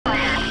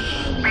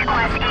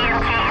Request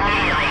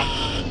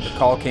EMT immediately. The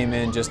call came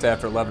in just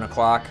after 11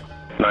 o'clock.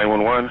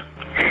 911.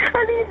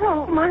 I need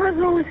help. My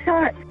husband was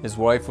shot. His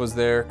wife was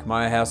there,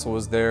 Kamaya Hassel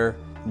was there,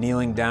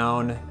 kneeling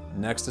down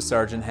next to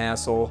Sergeant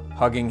Hassel,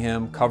 hugging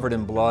him, covered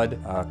in blood,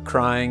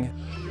 crying.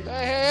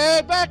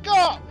 Hey, back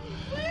up!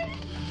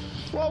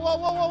 Whoa, whoa,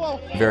 whoa, whoa,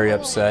 whoa. Very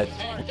upset.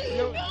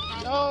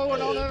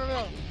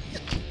 No.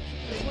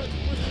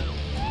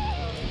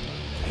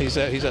 He's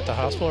at the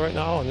hospital right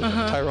now, and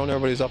Tyrone,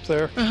 everybody's up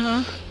there.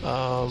 I'm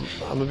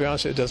gonna be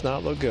honest, it does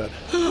not look good.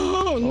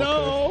 Oh,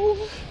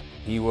 no!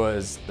 He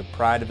was the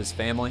pride of his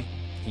family.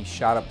 He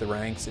shot up the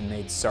ranks and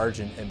made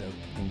sergeant at an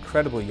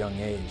incredibly young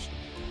age.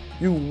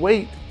 You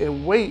wait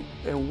and wait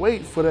and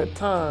wait for that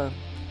time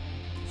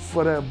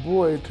for that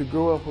boy to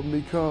grow up and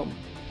become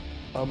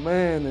a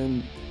man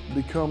and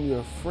become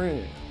your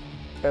friend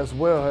as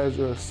well as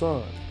your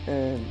son.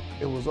 And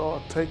it was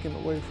all taken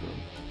away from him.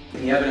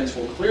 The evidence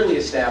will clearly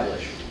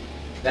establish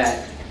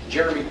that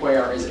Jeremy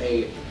Cuellar is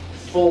a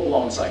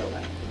full-blown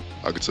psychopath.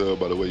 I could tell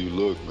by the way you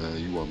look, man,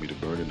 you want me to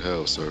burn in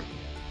hell, sir.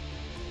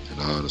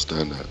 And I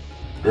understand that.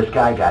 This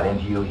guy got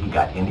into you, he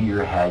got into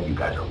your head, you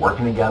guys are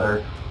working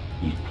together,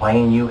 he's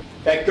playing you.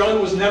 That gun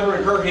was never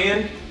in her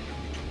hand,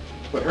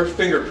 but her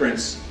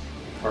fingerprints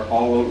are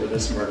all over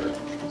this murder.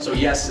 So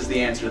yes is the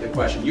answer to the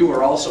question. You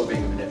are also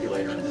being a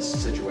manipulator in this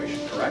situation,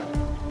 correct?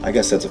 I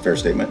guess that's a fair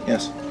statement,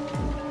 yes.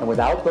 And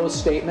without those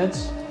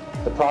statements,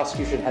 the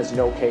prosecution has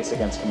no case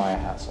against Kamaya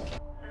Hassel. Okay,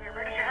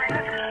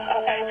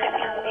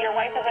 your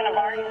wife is in a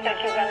bar. You said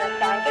she's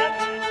unresponsive.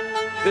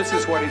 This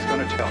is what he's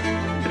going to tell you.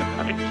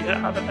 How to get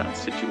out of that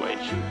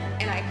situation.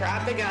 And I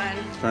grabbed the gun.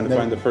 Trying to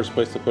find the first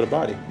place to put a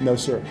body. No,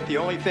 sir. The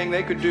only thing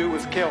they could do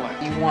was kill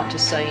him. You want to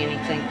say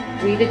anything?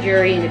 We, the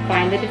jury, and to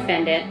find the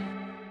defendant.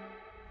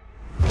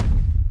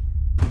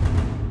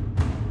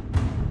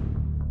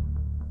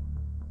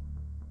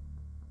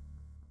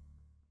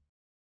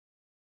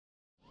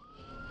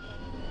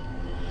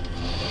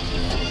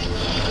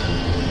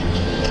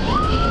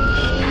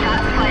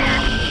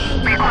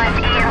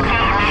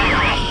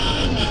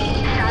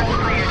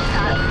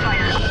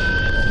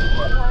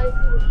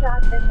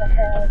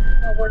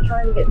 We're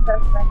trying to get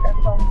suspect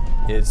info.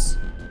 It's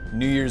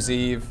New Year's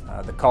Eve.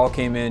 The call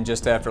came in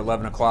just after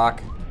 11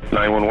 o'clock.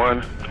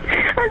 911.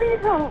 I need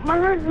help. My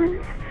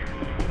husband.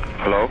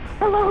 Hello?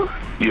 Hello.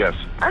 Yes.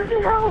 I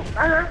need help.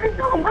 I need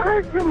help. My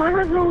husband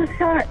was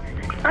shot.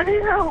 I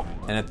need help.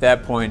 And at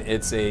that point,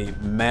 it's a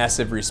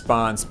massive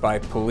response by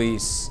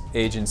police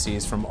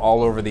agencies from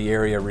all over the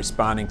area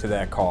responding to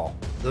that call.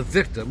 The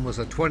victim was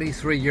a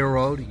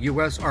 23-year-old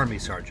U.S. Army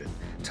Sergeant,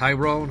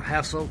 Tyrone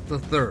Hassel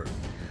III,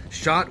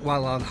 shot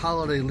while on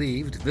holiday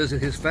leave to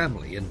visit his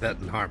family in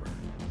Benton Harbor.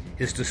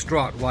 His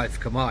distraught wife,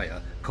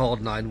 Kamaya,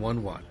 called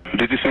 911.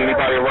 Did you see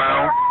anybody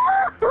around?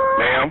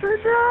 Ma'am?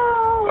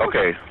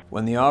 Okay.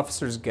 When the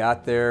officers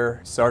got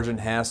there,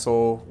 Sergeant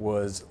Hassel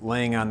was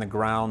laying on the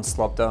ground,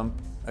 slumped up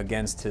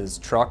against his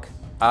truck.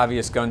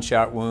 Obvious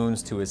gunshot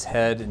wounds to his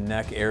head and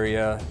neck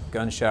area,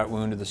 gunshot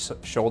wound to the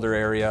shoulder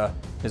area.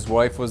 His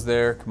wife was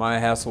there, Kamaya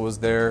Hassel was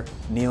there,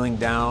 kneeling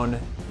down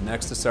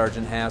next to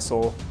Sergeant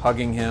Hassel,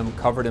 hugging him,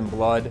 covered in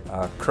blood,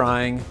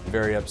 crying,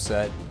 very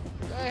upset.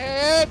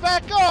 Hey,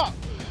 back up!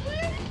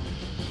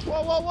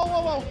 Whoa, whoa, whoa,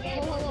 whoa, whoa.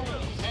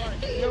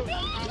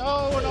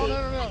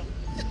 No.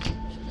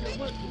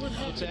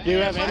 Do you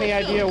have any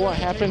idea what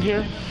happened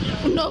here?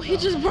 No, he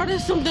just brought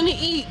us something to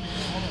eat.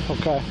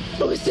 Okay.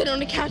 We were sitting on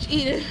the couch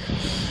eating,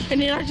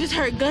 and then I just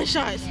heard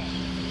gunshots.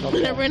 Okay.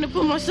 And I ran to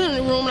put my son in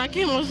the room, and I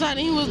came outside, and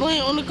he was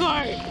laying on the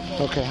cart.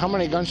 Okay, how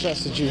many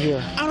gunshots did you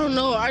hear? I don't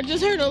know, I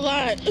just heard a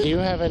lot. Do you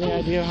have any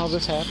idea how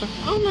this happened?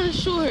 I'm not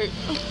sure.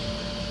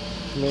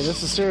 I mean,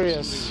 this is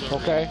serious,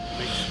 okay?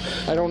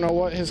 I don't know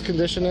what his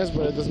condition is,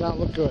 but it does not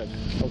look good,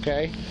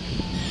 okay?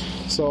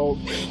 So,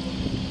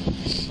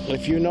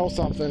 if you know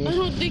something... I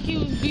don't think he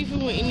was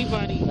beefing with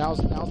anybody. Now's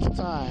the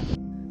time.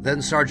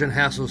 Then Sergeant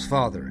Hassel's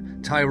father,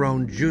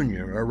 Tyrone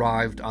Jr.,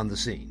 arrived on the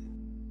scene.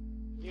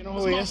 You know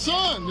who he is? My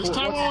son. It's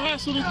Tyrone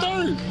Hassel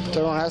III.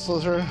 Tyrone Hassel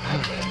III.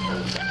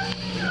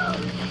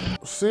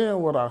 Seeing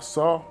what I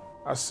saw,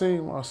 I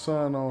seen my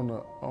son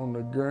on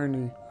the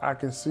gurney. I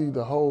can see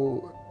the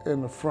hole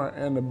in the front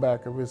and the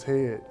back of his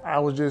head. I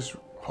was just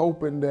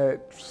hoping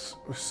that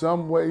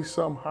some way,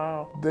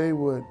 somehow, they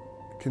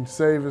can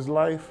save his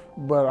life,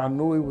 but I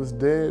knew he was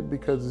dead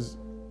because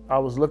I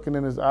was looking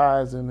in his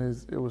eyes and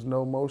it was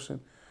no motion.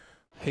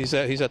 He's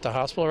at the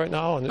hospital right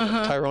now, and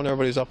Tyrone,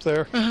 everybody's up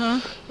there.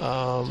 I'm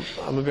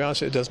gonna be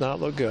honest, it does not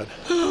look good.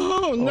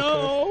 Oh,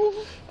 no.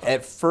 Okay.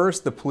 At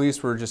first, the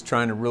police were just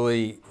trying to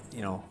really,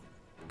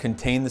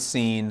 contain the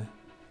scene,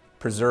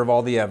 preserve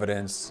all the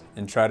evidence,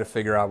 and try to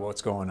figure out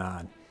what's going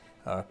on.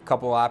 A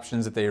couple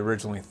options that they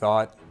originally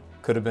thought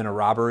could have been a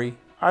robbery.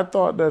 I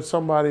thought that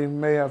somebody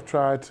may have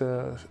tried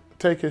to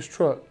take his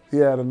truck. He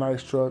had a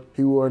nice truck.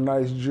 He wore a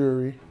nice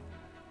jewelry.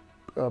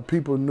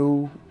 People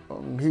knew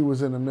he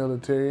was in the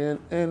military,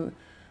 and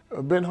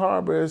Benton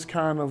Harbor is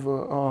kind of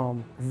a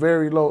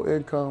very low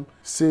income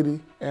city,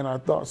 and I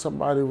thought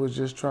somebody was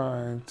just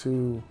trying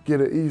to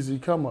get an easy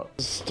come up.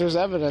 There's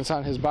evidence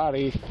on his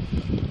body.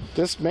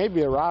 This may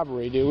be a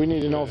robbery, dude. We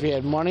need to know if he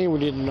had money. We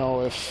need to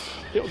know if...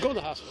 Go to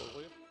the hospital,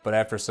 will you? But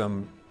after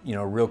some,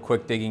 real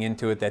quick digging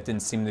into it, that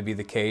didn't seem to be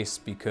the case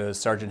because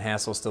Sergeant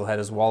Hassel still had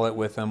his wallet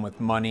with him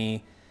with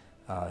money.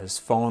 His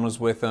phone was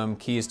with him.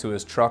 Keys to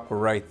his truck were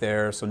right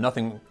there, so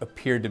nothing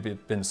appeared to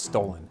have been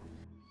stolen.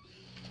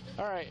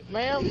 All right,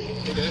 ma'am.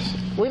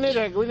 We need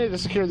to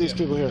secure these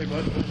people here. Hey,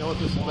 bud, now what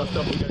this is left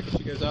up, we gotta get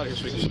you guys out of here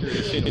so we can secure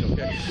the scene,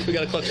 okay? We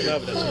gotta collect some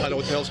evidence. I know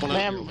what the hell's going on.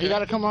 Ma'am, you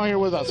gotta come out here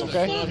with us,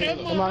 okay?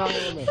 Come on out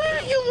here with me.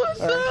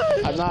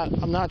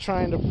 Right. I'm not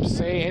trying to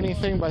say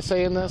anything by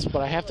saying this,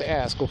 but I have to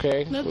ask,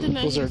 okay?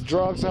 Was there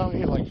drugs out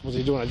here? Like, was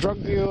he doing a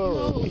drug deal? Or?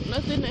 No,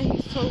 nothing that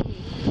he's told me.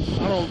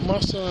 My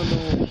son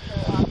don't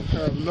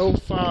have no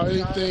file,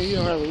 anything. He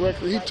don't have a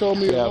record. He told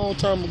me a long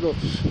time ago,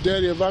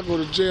 Daddy, if I go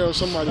to jail,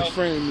 somebody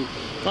frame me.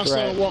 My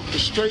son walked a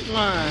straight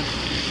line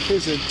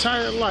his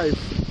entire life.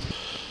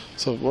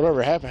 So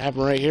whatever happened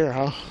right here,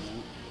 huh?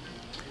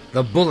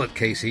 The bullet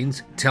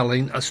casings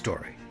telling a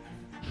story.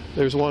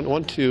 There's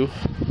 1, 2,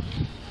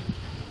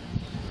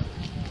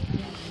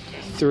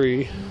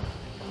 3.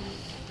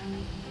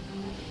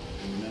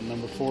 And then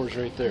number 4 is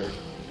right there.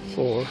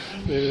 4.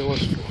 Maybe it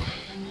was 4.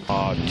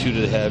 2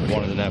 to the head,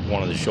 1 to the neck,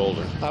 1 to the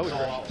shoulder.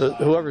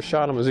 Whoever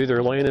shot him was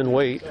either laying in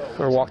wait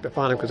or walked up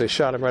on him because they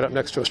shot him right up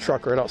next to his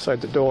truck right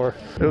outside the door.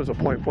 It was a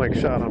point-blank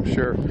shot, I'm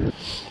sure.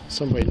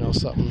 Somebody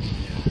knows something.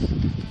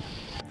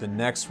 The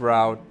next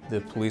route the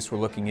police were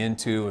looking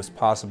into was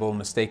possible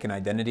mistaken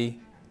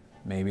identity.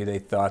 Maybe they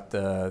thought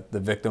the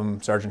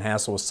victim, Sergeant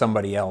Hassel, was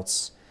somebody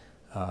else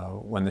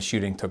when the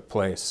shooting took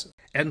place.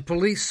 And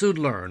police soon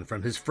learned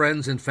from his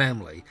friends and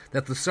family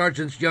that the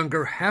sergeant's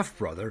younger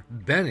half-brother,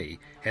 Benny,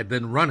 had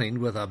been running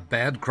with a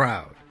bad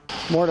crowd.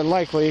 More than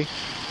likely,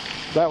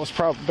 Benny was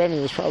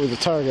probably the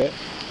target.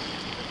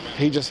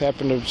 He just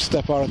happened to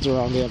step out at the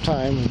wrong damn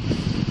time.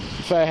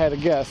 If I had to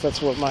guess,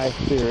 that's what my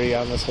theory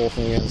on this whole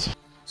thing is.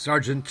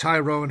 Sergeant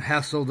Tyrone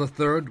Hassel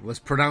III was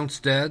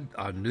pronounced dead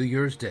on New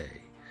Year's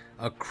Day.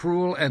 A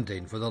cruel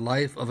ending for the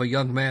life of a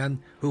young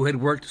man who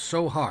had worked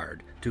so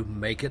hard to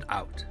make it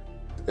out.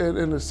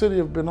 In the city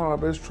of Benton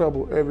Harbor, there's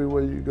trouble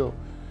everywhere you go.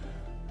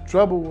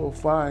 Trouble will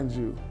find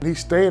you. He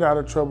stayed out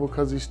of trouble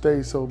because he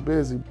stayed so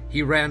busy.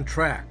 He ran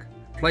track,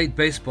 played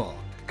baseball,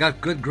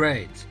 got good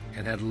grades,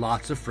 and had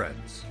lots of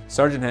friends.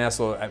 Sergeant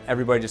Hassel,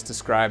 everybody just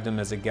described him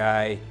as a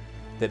guy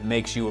that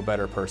makes you a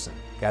better person.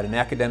 Got an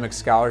academic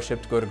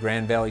scholarship to go to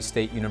Grand Valley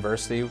State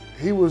University.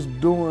 He was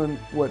doing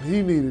what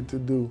he needed to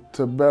do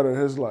to better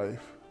his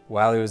life.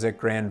 While he was at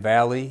Grand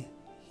Valley,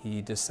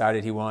 he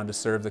decided he wanted to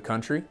serve the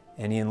country,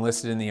 and he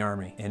enlisted in the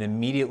Army. And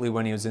immediately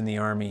when he was in the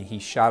Army, he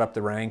shot up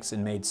the ranks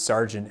and made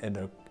sergeant at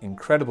an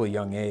incredibly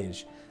young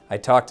age. I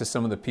talked to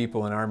some of the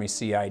people in Army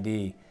CID,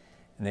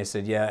 and they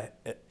said, yeah,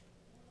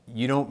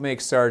 you don't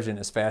make sergeant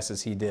as fast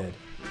as he did.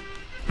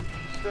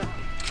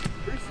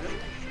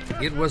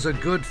 It was a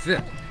good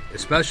fit,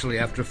 especially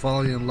after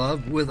falling in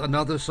love with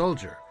another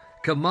soldier,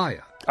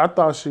 Kamaya. I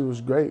thought she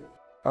was great.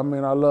 I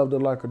mean, I loved her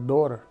like a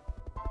daughter.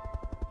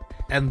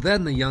 And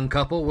then the young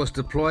couple was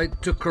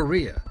deployed to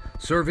Korea,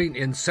 serving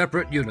in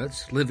separate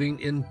units, living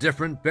in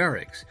different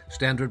barracks,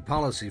 standard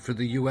policy for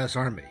the U.S.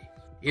 Army.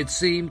 It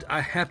seemed a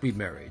happy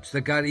marriage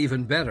that got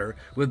even better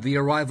with the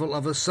arrival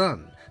of a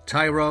son,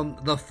 Tyrone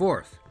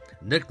IV,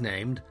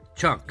 nicknamed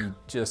Chunk. He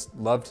just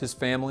loved his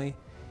family.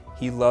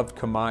 He loved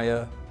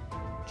Kamaya,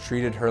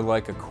 treated her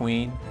like a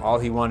queen. All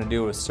he wanted to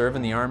do was serve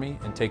in the Army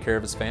and take care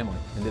of his family,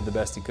 and did the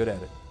best he could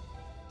at it.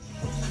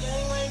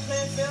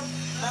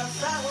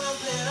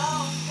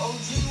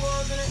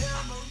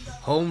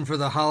 Home for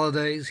the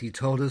holidays, he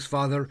told his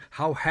father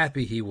how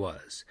happy he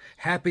was,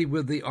 happy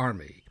with the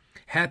Army,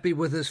 happy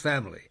with his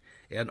family,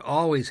 and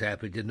always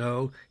happy to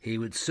know he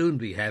would soon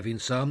be having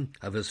some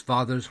of his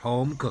father's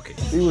home cooking.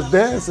 He was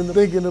dancing,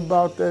 thinking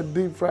about that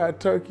deep-fried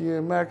turkey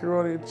and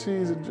macaroni and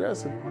cheese and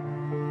dressing.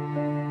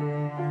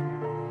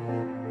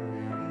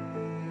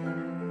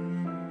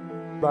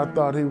 I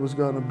thought he was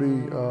going to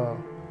be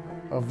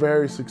a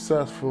very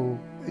successful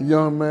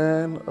young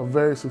man, a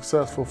very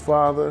successful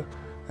father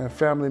and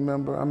family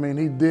member. I mean,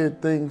 he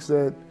did things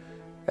that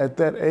at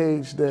that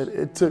age that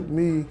it took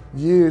me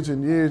years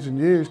and years and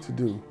years to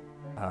do.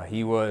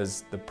 He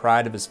was the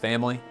pride of his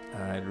family,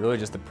 really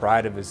just the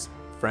pride of his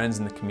friends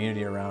and the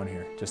community around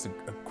here. Just a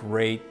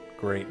great,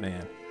 great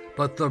man.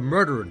 But the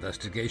murder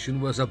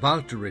investigation was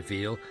about to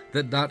reveal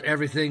that not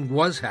everything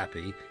was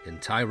happy in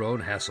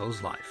Tyrone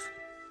Hassel's life.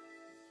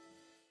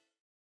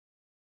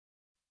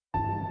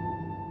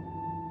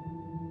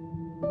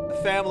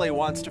 The family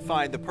wants to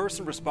find the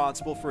person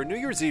responsible for a New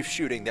Year's Eve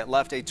shooting that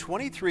left a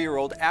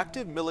 23-year-old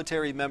active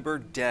military member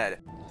dead.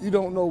 You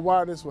don't know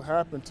why this will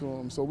happen to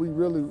him, so we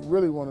really,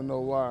 really want to know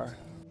why.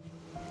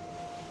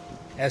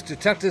 As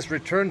detectives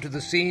returned to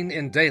the scene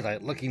in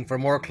daylight looking for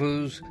more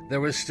clues,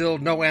 there was still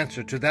no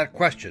answer to that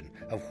question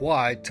of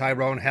why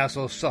Tyrone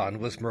Hassel's son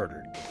was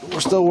murdered.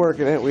 We're still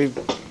working it. We've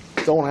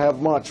don't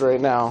have much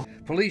right now.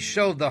 Police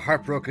showed the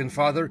heartbroken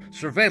father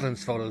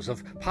surveillance photos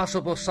of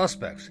possible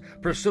suspects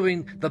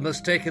pursuing the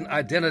mistaken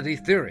identity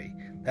theory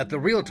that the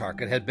real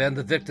target had been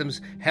the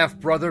victim's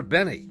half-brother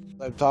Benny.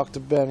 I've talked to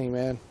Benny,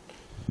 man.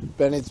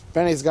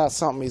 Benny's got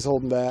something he's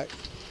holding back.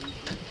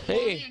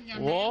 Hey,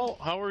 Walt,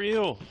 how are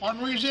you?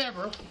 Ornery as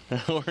ever.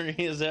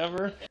 Ornery as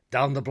ever?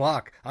 Down the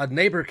block, a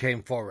neighbor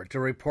came forward to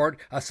report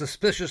a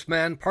suspicious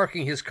man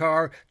parking his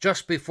car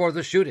just before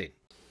the shooting.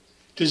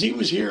 Because he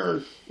was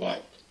here,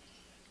 what,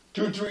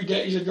 2 or 3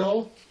 days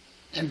ago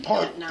and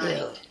parked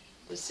there.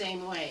 The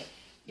same way.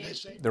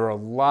 There were a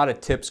lot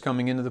of tips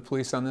coming into the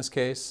police on this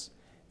case,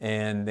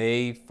 and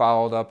they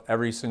followed up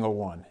every single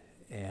one.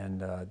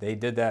 And they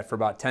did that for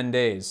about 10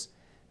 days.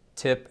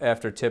 Tip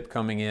after tip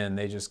coming in,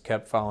 they just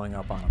kept following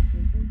up on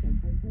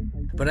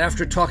them. But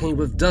after talking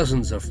with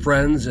dozens of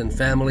friends and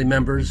family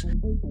members,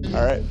 all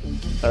right,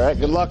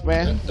 good luck,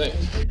 man.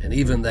 And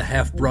even the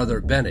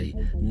half-brother Benny,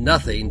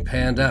 nothing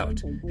panned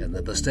out, and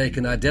the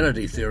mistaken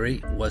identity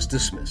theory was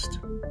dismissed.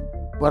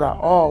 But I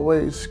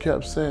always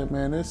kept saying,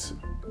 man, this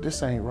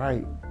ain't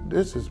right.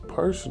 This is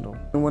personal.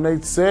 And when they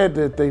said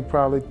that they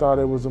probably thought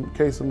it was a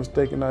case of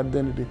mistaken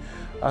identity,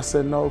 I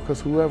said no,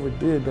 because whoever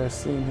did that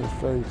seen his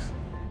face.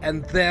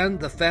 And then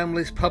the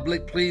family's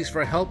public pleas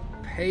for help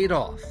paid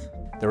off.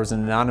 There was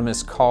an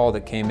anonymous call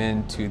that came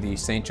in to the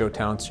St. Joe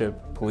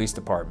Township Police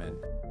Department.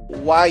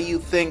 Why you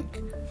think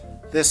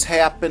this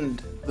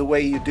happened the way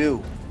you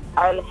do?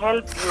 I'll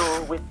help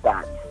you with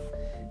that.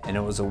 And it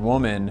was a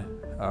woman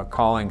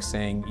calling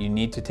saying, you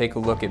need to take a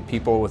look at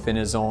people within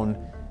his own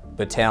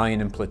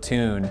battalion and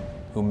platoon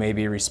who may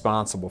be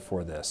responsible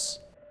for this.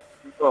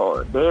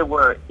 So they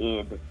were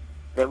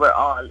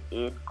all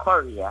in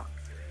Korea,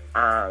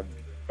 and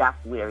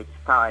that's where it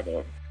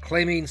started.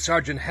 Claiming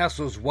Sergeant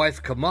Hassel's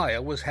wife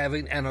Kamaya was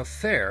having an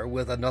affair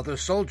with another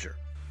soldier.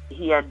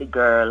 He and the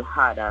girl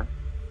had a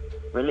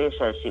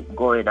relationship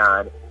going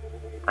on,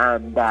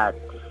 and that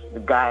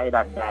the guy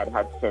that died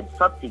had said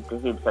something to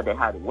him, so they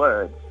had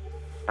words,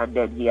 and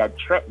then he had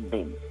threatened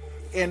him.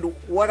 And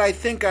what I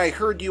think I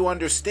heard you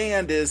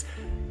understand is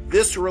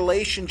this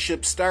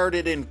relationship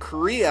started in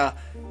Korea,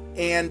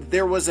 and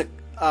there was a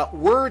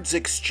words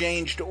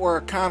exchanged or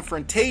a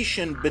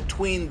confrontation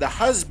between the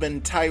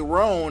husband,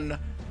 Tyrone,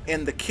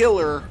 and the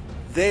killer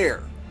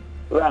there.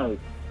 Right.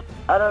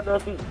 I don't know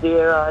if it's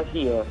there or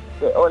here.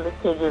 The only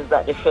thing is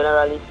that the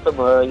funeral is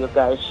tomorrow. You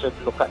guys should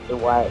look at the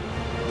wife.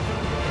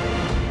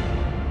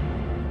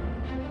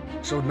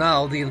 So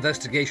now the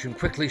investigation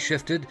quickly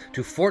shifted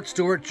to Fort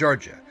Stewart,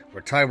 Georgia,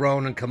 where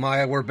Tyrone and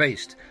Kamaya were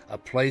based, a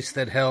place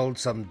that held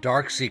some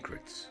dark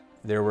secrets.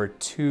 There were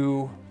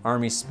 2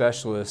 Army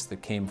specialists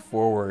that came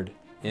forward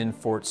in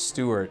Fort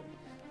Stewart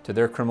to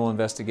their criminal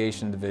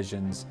investigation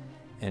divisions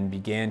and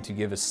began to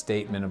give a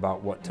statement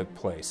about what took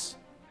place.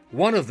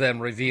 One of them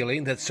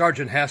revealing that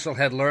Sergeant Hassel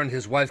had learned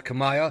his wife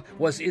Kamaya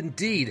was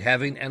indeed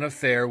having an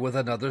affair with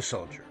another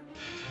soldier.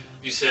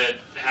 You said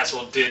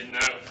Hassel did know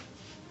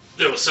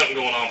there was something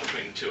going on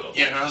between the two of them.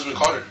 Yeah, her husband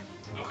caught her.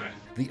 Okay.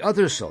 The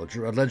other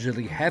soldier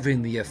allegedly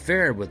having the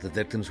affair with the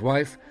victim's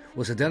wife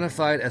was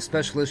identified as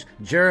Specialist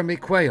Jeremy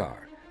Cuellar,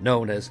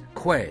 known as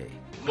Quay.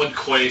 What did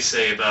Quay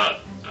say about,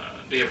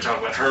 did he ever talk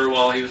about her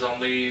while he was on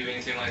leave,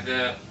 anything like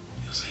that?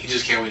 He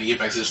just can't wait to get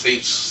back to the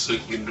States so he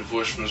can get a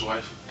divorce from his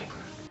wife.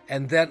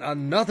 And then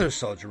another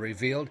soldier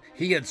revealed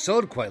he had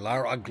sold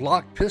Cuellar a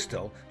Glock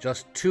pistol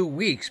just 2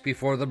 weeks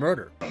before the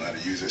murder. I know how to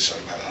use it, show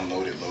him how to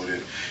unload it, load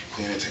it,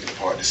 clean it, take it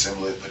apart,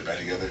 disassemble it, put it back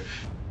together.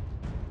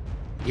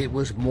 It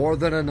was more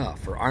than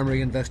enough for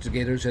Army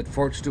investigators at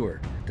Fort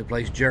Stewart to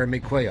place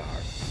Jeremy Cuellar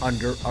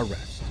under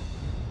arrest.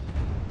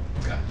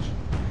 Gotcha.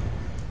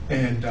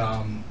 And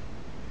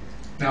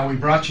now we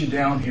brought you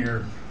down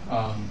here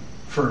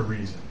for a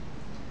reason,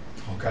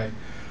 okay?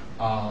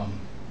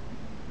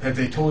 Have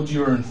they told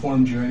you or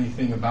informed you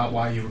anything about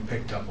why you were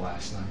picked up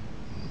last night?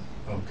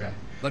 Okay.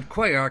 But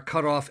Cuellar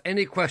cut off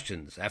any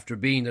questions after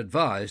being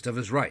advised of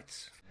his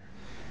rights.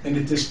 And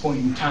at this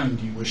point in time,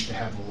 do you wish to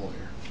have a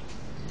lawyer?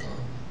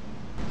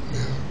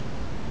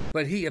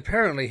 But he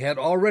apparently had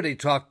already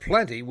talked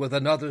plenty with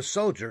another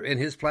soldier in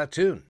his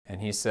platoon.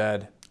 And he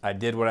said, I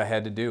did what I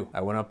had to do.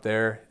 I went up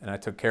there and I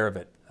took care of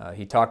it.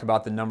 He talked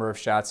about the number of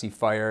shots he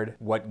fired,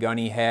 what gun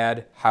he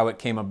had, how it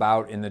came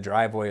about in the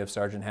driveway of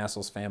Sergeant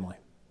Hassel's family.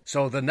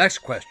 So the next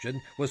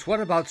question was, what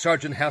about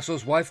Sergeant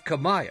Hassel's wife,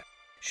 Kamaya?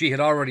 She had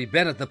already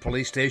been at the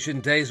police station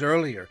days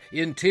earlier,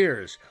 in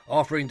tears,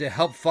 offering to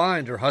help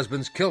find her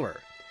husband's killer.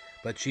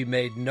 But she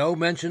made no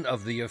mention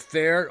of the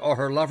affair or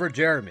her lover,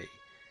 Jeremy.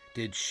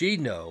 Did she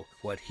know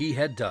what he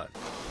had done?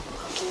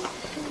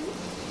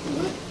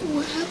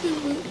 What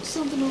happened with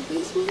something on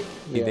Facebook?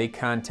 Yeah. They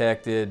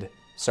contacted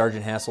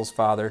Sergeant Hassel's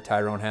father,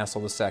 Tyrone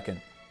Hassel II,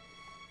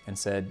 and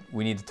said,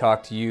 we need to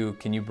talk to you.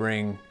 Can you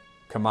bring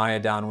Kamaya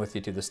down with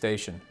you to the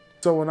station?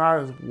 So when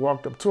I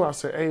walked up to her, I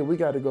said, hey, we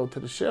got to go to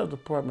the sheriff's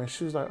department.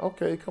 She was like,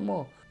 okay, come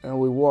on. And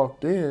we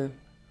walked in.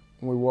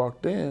 He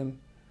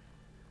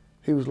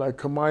was like,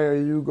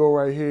 Kamaya, you go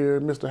right here.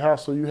 Mr.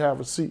 Hassel, you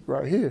have a seat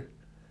right here.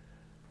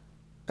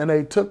 And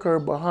they took her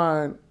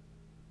behind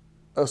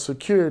a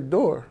secured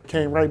door.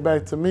 Came right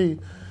back to me,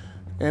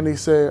 and he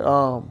said,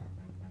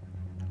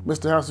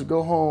 Mr. Hassel,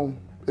 go home.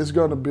 It's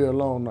gonna be a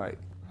long night.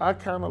 I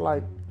kind of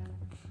like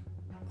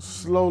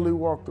slowly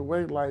walked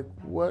away like,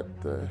 what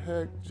the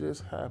heck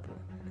just happened?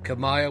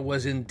 Kamaya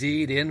was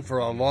indeed in for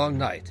a long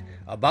night,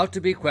 about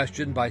to be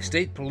questioned by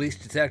State Police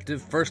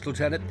Detective First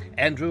Lieutenant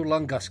Andrew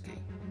Lunguski.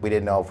 We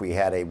didn't know if we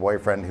had a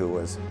boyfriend who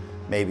was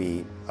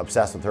maybe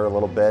obsessed with her a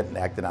little bit and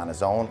acted on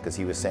his own because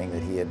he was saying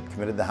that he had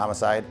committed the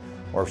homicide,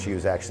 or if she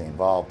was actually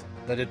involved.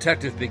 The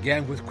detective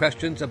began with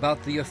questions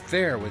about the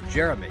affair with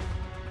Jeremy.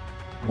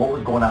 What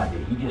was going on?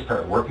 Did he just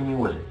start working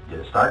you?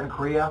 Did it start in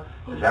Korea?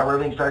 Is that where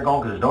everything started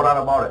going? Because there's no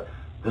doubt about it.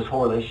 This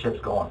whole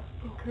relationship's going.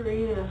 In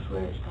Korea, that's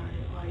where it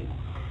started. Like,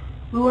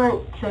 we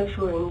weren't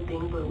sexual or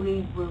anything, but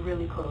we were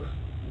really close.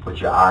 But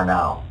you are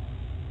now.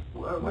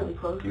 We're really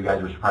close. You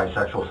guys were probably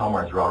sexual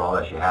somewhere throughout all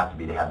this. You have to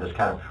be to have this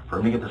kind of, for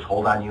him to get this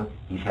hold on you,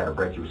 he's had a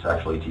breakthrough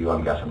sexually to you,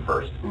 I'm guessing,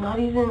 first. Not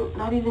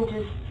even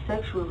just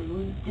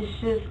sexually.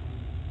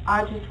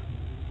 I just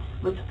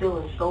was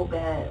feeling so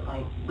bad,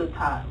 like, with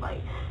Todd.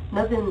 Like,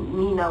 nothing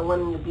me not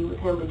wanting to be with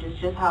him, but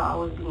just how I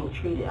was being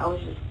treated. I was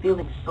just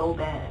feeling so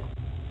bad.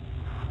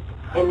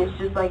 And it's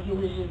just like he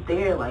was just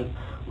there, like,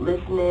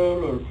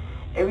 listening and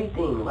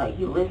everything. Like,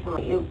 he listened,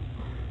 like,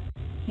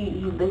 he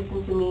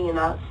listened to me, and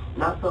I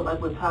felt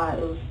like with Todd,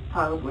 it was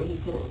times where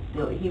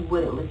he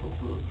wouldn't listen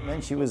to me.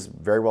 And she was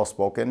very well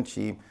spoken.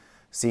 She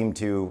seemed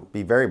to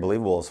be very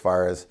believable as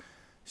far as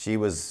she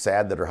was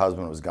sad that her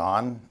husband was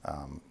gone.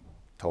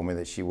 Told me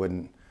that she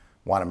wouldn't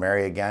want to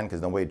marry again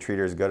because nobody treated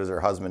her as good as her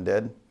husband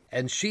did.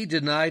 And she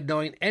denied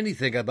knowing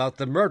anything about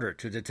the murder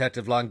to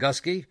Detective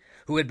Lunguski,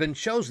 who had been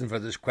chosen for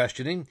this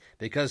questioning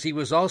because he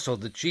was also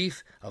the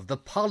chief of the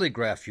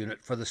polygraph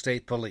unit for the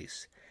state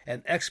police,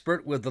 an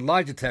expert with the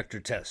lie detector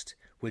test,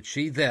 which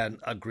she then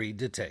agreed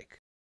to take.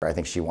 I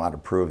think she wanted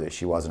to prove that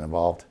she wasn't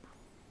involved.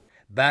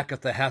 Back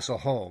at the Hassel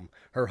home,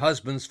 her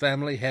husband's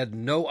family had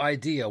no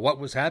idea what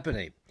was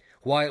happening,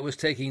 why it was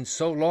taking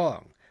so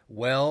long,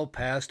 well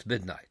past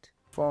midnight.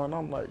 And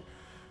I'm like,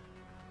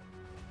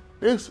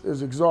 this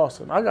is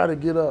exhausting. I got to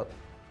get up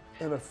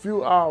in a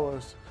few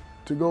hours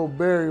to go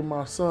bury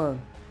my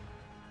son.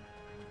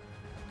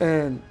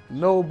 And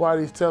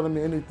nobody's telling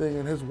me anything,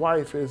 and his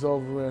wife is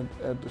over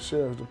at the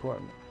sheriff's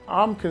department.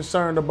 I'm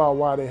concerned about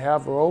why they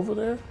have her over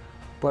there,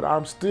 but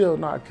I'm still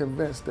not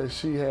convinced that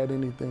she had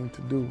anything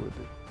to do with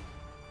it.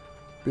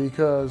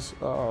 Because,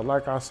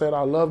 like I said,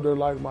 I loved her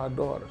like my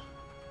daughter.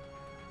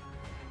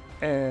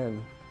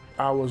 And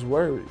I was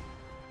worried.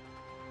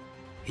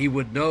 He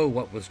would know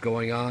what was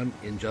going on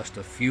in just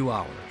a few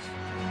hours.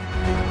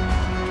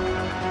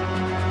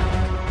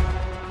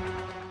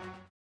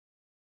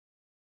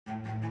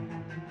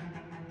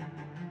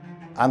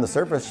 On the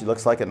surface, she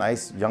looks like a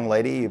nice young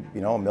lady,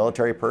 a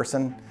military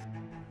person.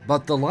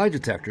 But the lie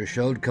detector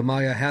showed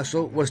Kamaya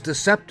Hassel was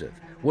deceptive,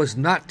 was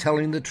not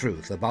telling the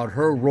truth about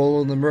her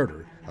role in the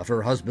murder of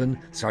her husband,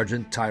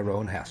 Sergeant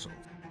Tyrone Hassel.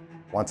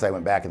 Once I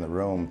went back in the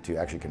room to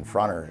actually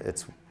confront her,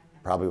 it's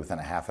probably within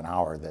a half an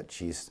hour that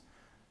she's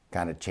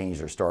kind of changed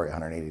her story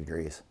 180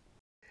 degrees.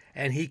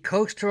 And he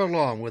coaxed her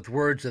along with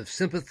words of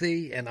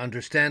sympathy and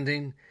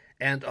understanding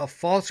and a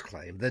false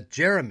claim that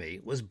Jeremy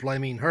was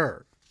blaming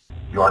her.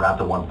 You are not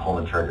the one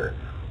pulling the trigger.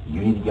 You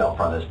need to get out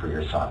front of this for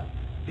your son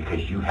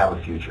because you have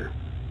a future.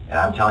 And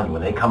I'm telling you,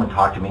 when they come and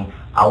talk to me,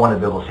 I want to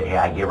be able to say, hey,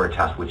 I gave her a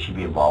test. Would she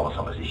be involved with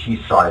something?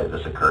 She's sorry that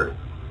this occurred.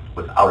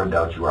 Without a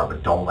doubt you are,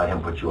 but don't let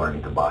him put you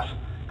underneath the bus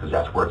because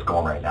that's where it's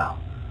going right now.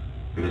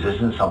 Because this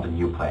isn't something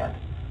you planned.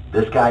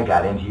 This guy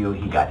got into you,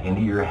 he got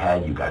into your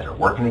head, you guys are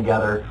working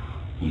together,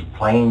 he's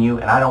playing you,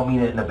 and I don't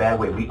mean it in a bad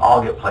way. We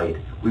all get played.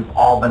 We've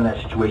all been in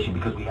that situation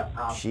because we have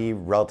problems. She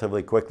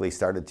relatively quickly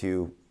started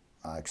to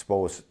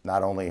expose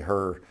not only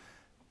her,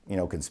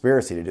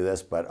 conspiracy to do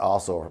this, but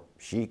also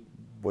she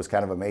was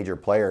kind of a major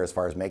player as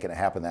far as making it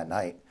happen that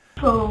night.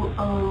 So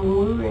when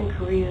we were in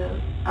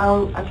Korea,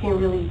 I can't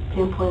really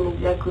pinpoint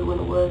exactly when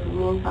it was.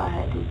 Me and Ty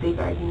had this big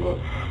argument,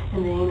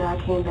 and then I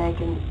came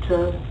back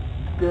into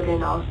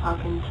building, I was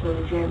talking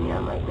to Jeremy.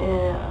 I'm like,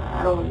 man,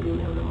 I don't want to be with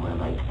him no more.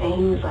 And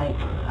he was like,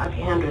 I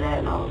can handle that.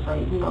 And I was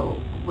like,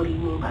 what do you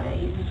mean by that?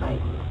 He was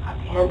like, I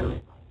can handle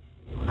it.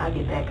 When I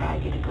get back, I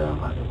get a gun,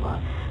 blah, blah,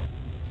 blah.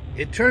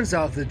 It turns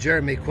out that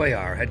Jeremy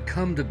Cuellar had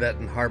come to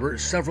Benton Harbor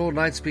several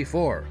nights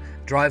before,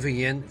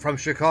 driving in from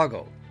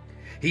Chicago.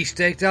 He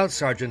staked out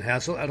Sergeant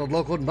Hassel at a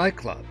local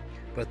nightclub,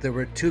 but there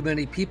were too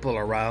many people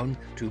around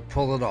to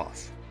pull it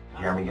off.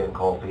 Jeremy getting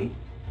cold feet?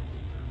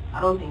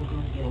 I don't think he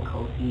was getting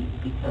cold feet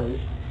because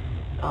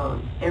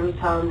every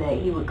time that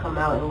he would come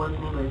out and wasn't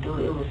able to do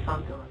it, it was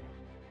something like that.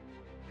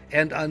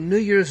 And on New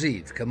Year's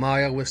Eve,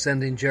 Kamaya was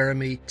sending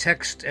Jeremy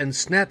text and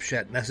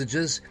Snapchat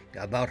messages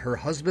about her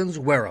husband's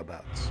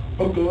whereabouts.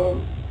 And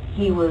then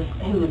he was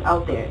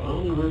out there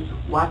and he was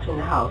watching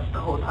the house the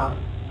whole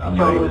time. I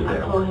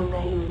told him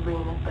that he was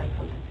bringing us back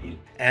something.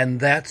 And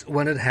that's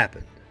when it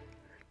happened.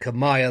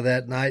 Kamaya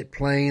that night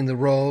playing the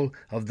role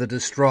of the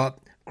distraught,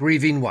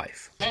 grieving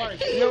wife. No.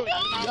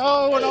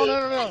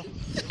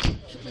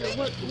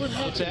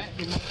 What's that?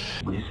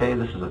 Would you say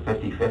this is a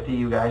 50-50,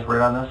 you guys, right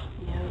on this?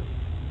 Yeah.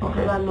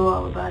 Because I knew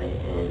all about it,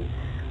 and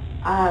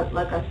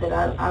like I said,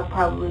 I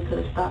probably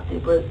could have stopped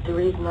it, but the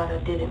reason that I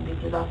didn't,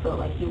 because I felt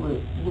like he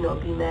would,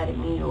 be mad at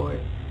me or...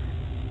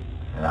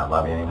 And not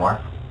love you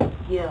anymore?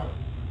 Yeah,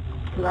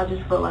 because I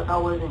just felt like I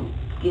wasn't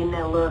getting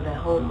that love at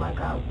home like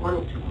I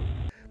wanted to.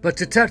 But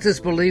detectives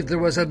believe there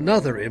was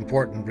another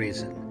important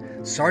reason.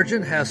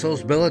 Sergeant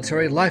Hassel's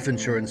military life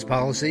insurance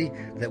policy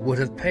that would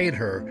have paid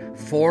her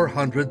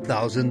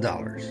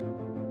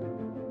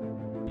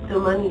 $400,000. The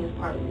money is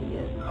part of it,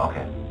 yes.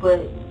 Okay.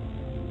 But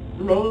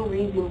main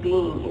reason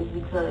being is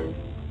because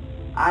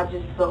I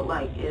just felt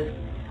like if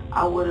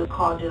I would have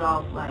called it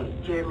off,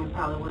 like Jeremy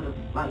probably would have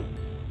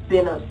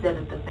been upset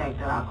at the fact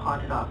that I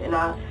called it off, and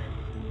I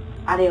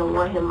didn't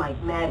want him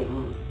mad at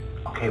me.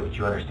 Okay, but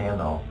you understand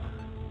though,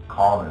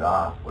 calling it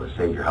off would have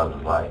saved your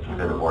husband's life. You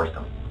could have divorced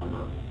him.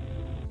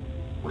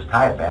 Was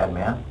Ty a bad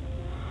man?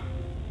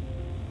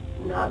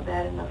 Not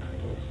bad enough for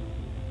this.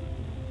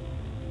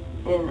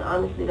 And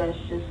honestly, that's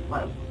just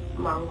my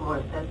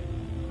remorse. That's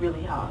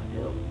really how I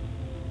feel.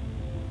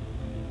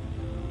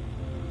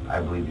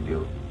 I believe you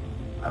do.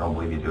 I don't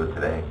believe you do it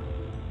today.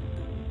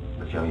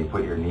 But you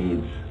put your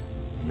needs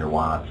and your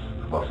wants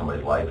above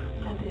somebody's life.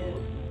 I did.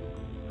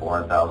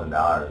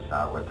 $400,000 is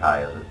not worth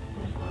Ty, is it?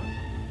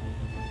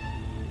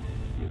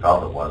 You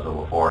felt it was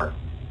before.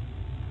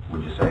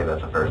 Would you say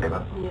that's a fair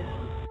statement? Yeah.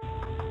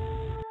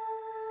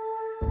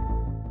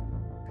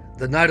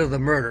 The night of the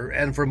murder,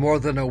 and for more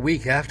than a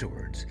week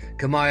afterwards,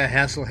 Kamaya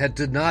Hassel had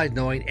denied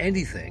knowing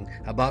anything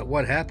about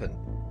what happened.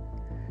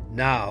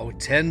 Now,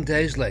 10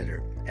 days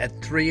later,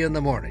 at 3 in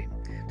the morning,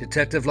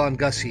 Detective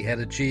Longussy had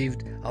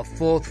achieved a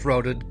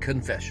full-throated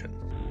confession.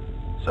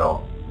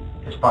 So,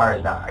 as far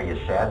as now, are you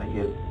sad that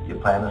you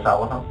planned this out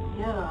with him?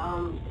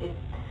 Yeah,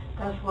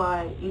 that's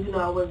why, even though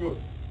I wasn't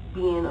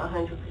being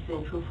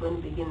 100% truthful in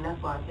the beginning,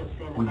 that's why I kept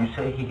saying that. Would you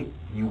say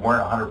you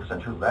weren't 100%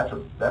 truthful? That's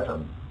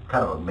a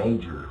kind of a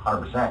major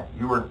 100%.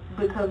 You were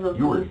because of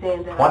you were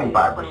saying that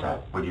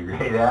 25%. Would you agree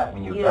to that? I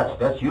mean, yeah.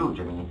 that's huge.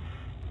 I mean,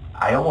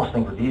 I almost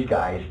think with these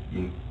guys,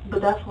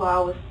 But that's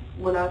why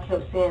when I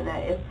kept saying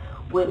that, if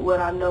with what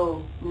I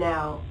know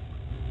now,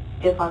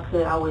 if I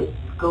could, I would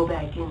go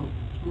back and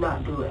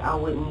not do it. I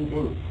wouldn't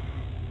even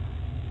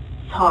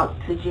talk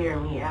to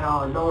Jeremy at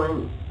all,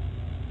 knowing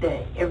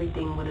that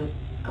everything would have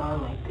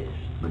gone like this.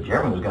 But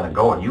Jeremy was going to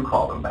go and you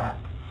called him back.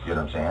 You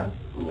know what I'm saying?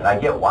 Yeah. And I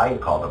get why you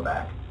called him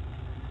back.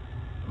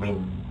 I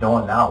mean,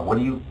 knowing now, what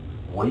do you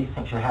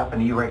think should happen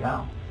to you right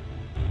now?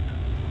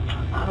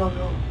 I don't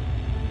know.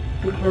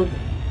 Because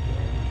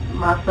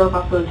myself,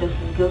 I feel just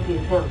as guilty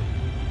as him.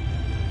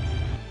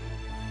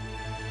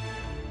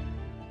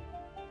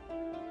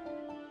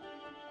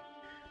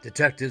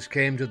 Detectives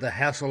came to the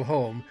Hassel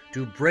home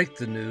to break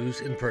the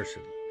news in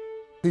person.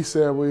 He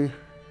said, we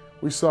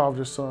solved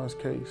your son's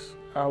case.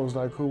 I was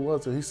like, who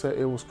was it? He said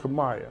it was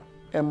Kamaya.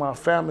 And my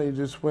family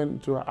just went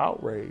into an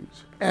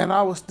outrage. And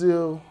I was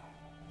still,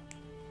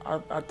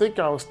 I think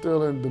I was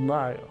still in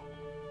denial.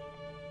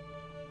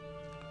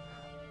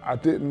 I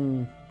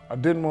didn't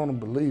want to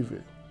believe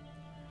it.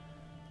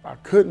 I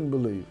couldn't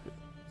believe it.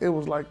 It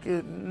was like,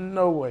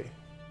 no way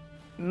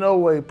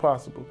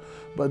possible.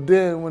 But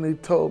then when he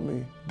told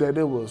me that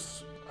it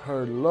was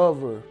her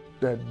lover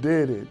that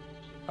did it,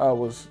 I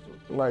was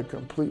like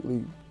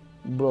completely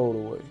blown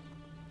away.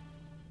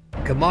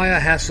 Kamaya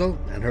Hassel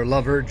and her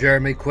lover,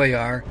 Jeremy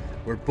Cuellar,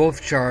 were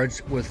both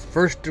charged with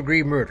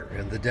first-degree murder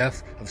in the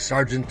death of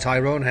Sergeant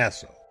Tyrone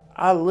Hassel.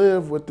 I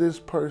lived with this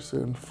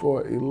person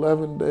for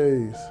 11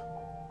 days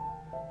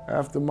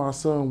after my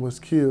son was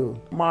killed.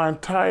 My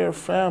entire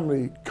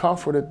family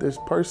comforted this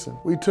person.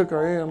 We took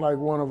her in like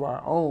one of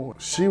our own.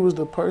 She was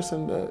the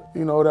person that,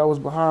 that was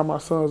behind my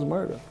son's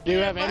murder. Do you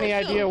have any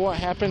idea what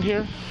happened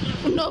here?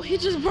 No, he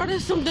just brought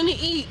us something to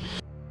eat.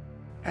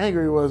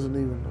 Angry wasn't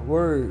even the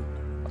word.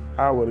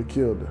 I would have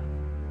killed her.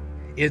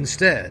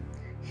 Instead,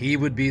 he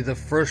would be the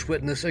first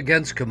witness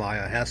against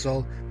Kamaya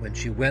Hassel when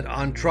she went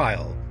on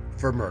trial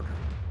for murder.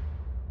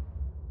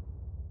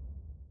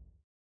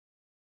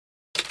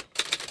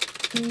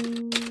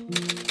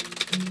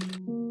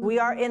 We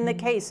are in the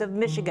case of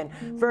Michigan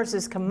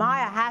versus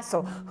Kamaya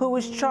Hassel, who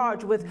was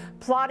charged with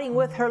plotting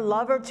with her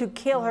lover to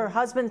kill her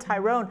husband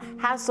Tyrone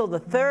Hassel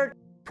III.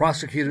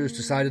 Prosecutors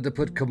decided to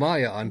put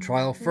Kamaya on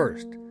trial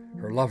first.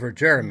 Her lover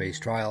Jeremy's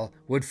trial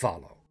would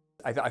follow.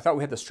 I thought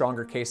we had the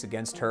stronger case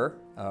against her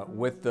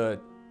with the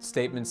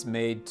statements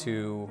made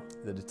to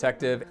the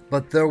detective.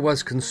 But there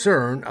was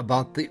concern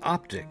about the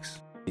optics.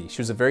 She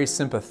was a very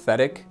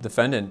sympathetic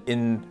defendant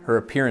in her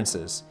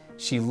appearances.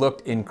 She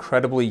looked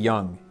incredibly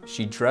young.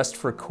 She dressed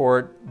for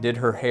court, did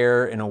her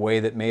hair in a way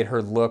that made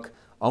her look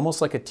almost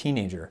like a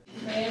teenager.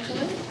 Angela?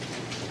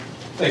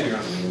 Thank you, Your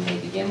Honor. You may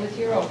begin with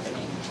your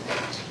opening.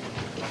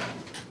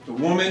 The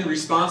woman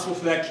responsible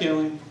for that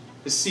killing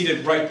is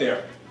seated right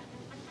there.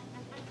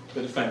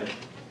 The defendant.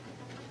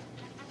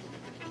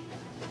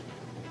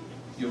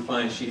 You'll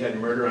find she had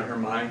murder on her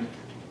mind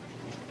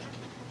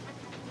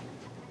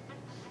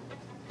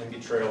and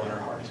betrayal in her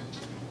heart.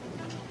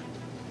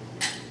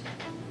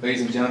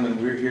 Ladies and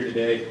gentlemen, we're here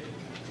today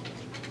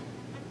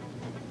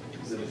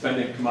because the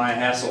defendant, Kamaya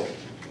Hassel,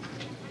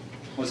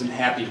 wasn't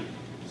happy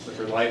with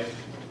her life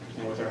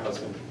and with her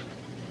husband.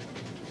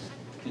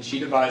 And she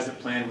devised a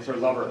plan with her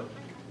lover,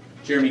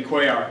 Jeremy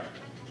Cuellar,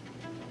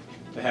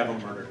 to have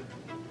him murdered.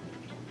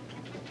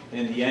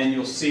 And in the end,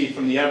 you'll see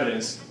from the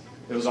evidence,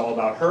 it was all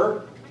about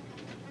her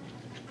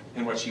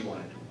and what she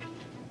wanted.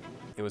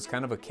 It was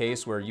kind of a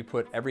case where you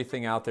put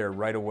everything out there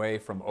right away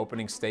from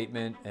opening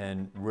statement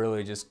and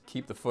really just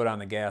keep the foot on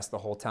the gas the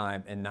whole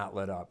time and not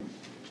let up.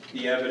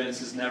 The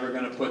evidence is never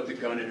going to put the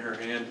gun in her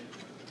hand.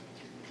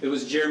 It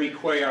was Jeremy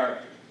Cuellar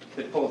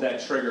that pulled that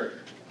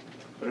trigger,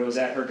 but it was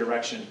at her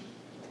direction.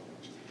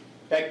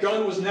 That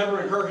gun was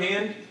never in her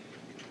hand,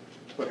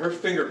 but her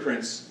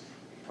fingerprints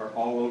are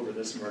all over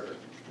this murder.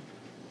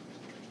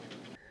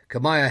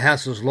 Kamaya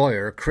Hassel's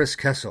lawyer, Chris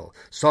Kessel,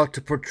 sought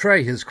to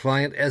portray his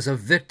client as a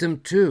victim,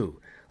 too,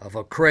 of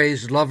a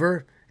crazed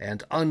lover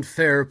and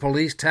unfair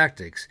police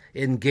tactics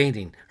in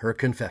gaining her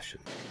confession.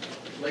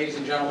 Ladies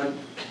and gentlemen,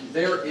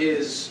 there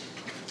is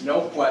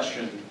no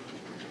question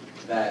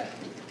that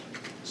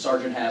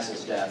Sergeant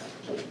Hassel's death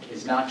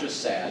is not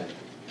just sad,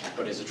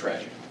 but is a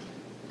tragedy.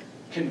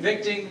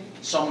 Convicting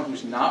someone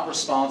who's not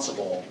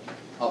responsible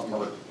of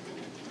murder,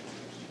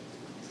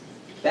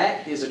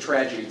 that is a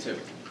tragedy too.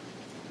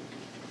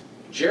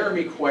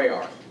 Jeremy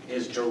Cuellar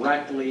is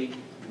directly,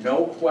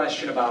 no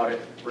question about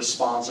it,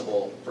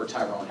 responsible for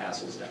Tyrone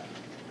Hassel's death.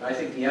 I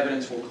think the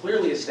evidence will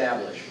clearly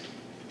establish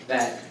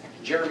that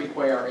Jeremy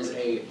Cuellar is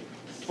a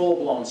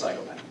full-blown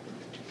psychopath.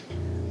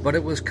 But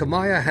it was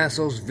Kamaya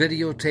Hassel's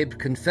videotaped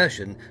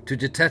confession to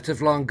Detective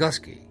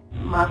Longuski.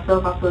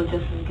 Myself, I feel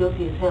just as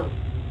guilty as him.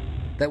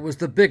 That was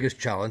the biggest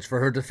challenge for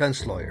her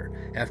defense lawyer,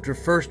 after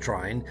first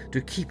trying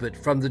to keep it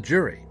from the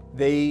jury.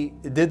 They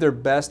did their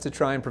best to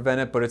try and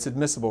prevent it, but it's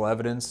admissible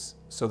evidence,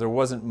 so there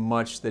wasn't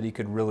much that he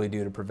could really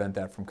do to prevent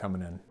that from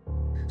coming in.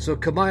 So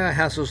Kamaya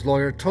Hassel's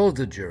lawyer told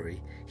the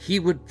jury he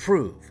would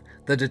prove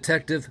the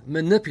detective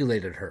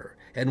manipulated her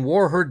and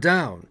wore her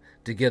down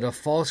to get a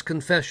false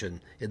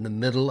confession in the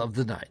middle of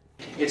the night.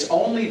 It's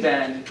only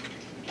then,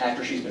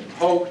 after she's been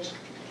poked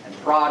and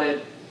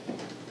prodded,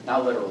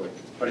 not literally,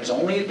 but it's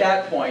only at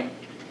that point,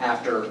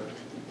 after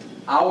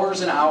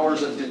hours and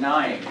hours of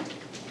denying,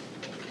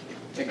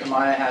 that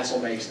Kamaya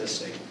Hassel makes this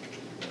statement.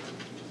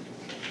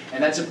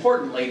 And that's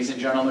important, ladies and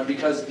gentlemen,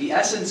 because the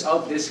essence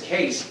of this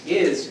case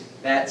is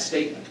that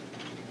statement.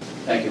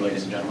 Thank you,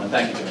 ladies and gentlemen.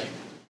 Thank you, Jimmy.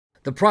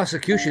 The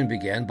prosecution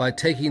began by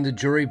taking the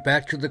jury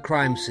back to the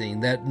crime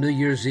scene that New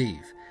Year's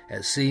Eve,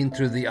 as seen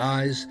through the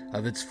eyes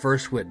of its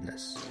first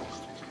witness.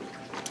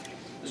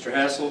 Mr.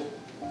 Hassel,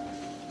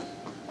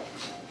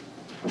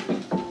 was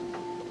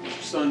your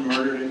son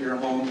murdered at your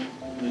home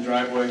in the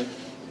driveway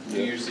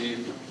New Year's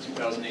Eve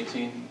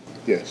 2018?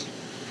 Yes.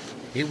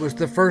 It was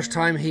the first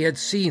time he had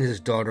seen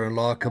his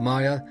daughter-in-law,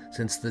 Kamaya,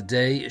 since the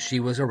day she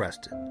was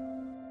arrested.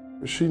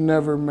 She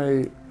never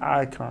made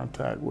eye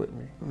contact with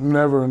me.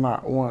 Never,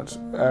 not once,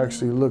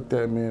 actually looked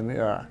at me in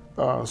the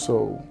eye.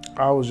 So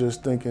I was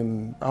just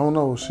thinking, I don't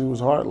know, she was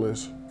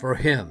heartless. For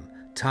him,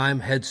 time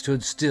had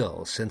stood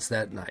still since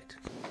that night.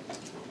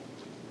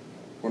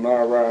 When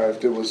I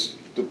arrived, the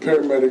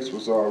paramedics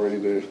was already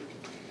there.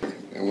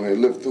 And when they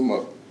lifted him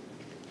up,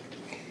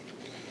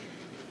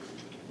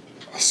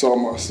 I saw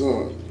my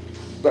son,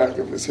 back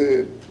of his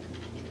head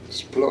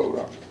explode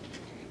out.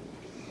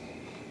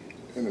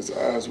 And his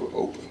eyes were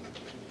open.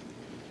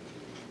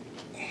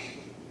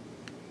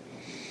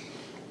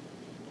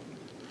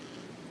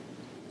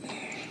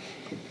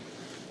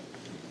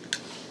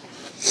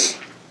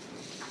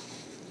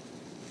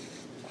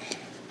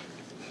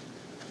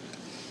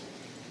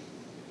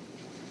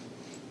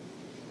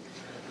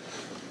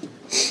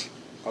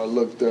 I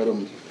looked at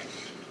him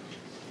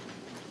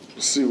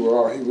to see where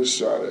all he was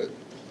shot at,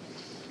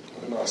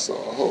 and I saw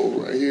a hole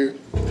right here.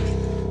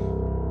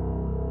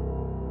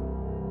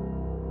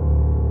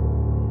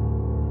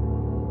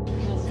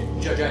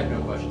 Judge, I have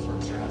no questions for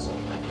Mr. Hassel.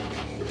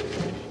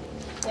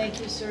 Thank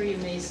you, sir. You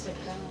may step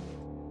down.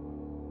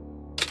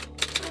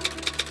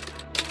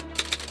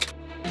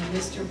 And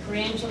Mr.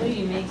 Perangelo,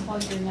 you may call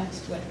your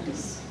next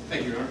witness.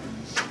 Thank you, Your Honor.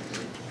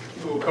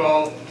 We will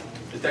call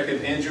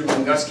Detective Andrew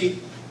Longuski.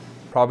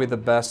 Probably the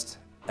best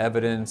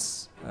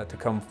evidence to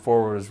come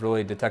forward is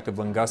really Detective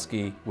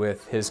Longuski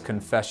with his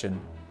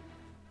confession.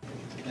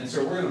 And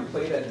so we're going to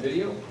play that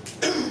video.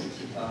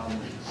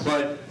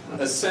 But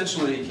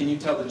essentially, can you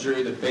tell the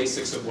jury the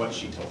basics of what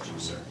she told you,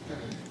 sir?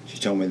 She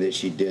told me that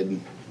she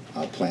did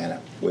plan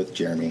it with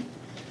Jeremy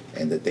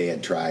and that they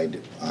had tried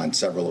on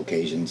several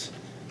occasions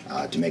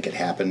to make it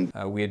happen.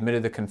 We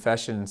admitted the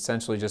confession,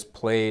 essentially just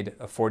played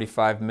a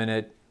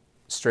 45-minute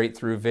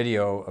straight-through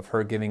video of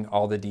her giving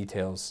all the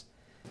details.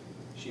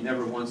 She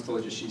never once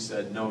told you, she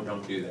said, no,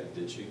 don't do that,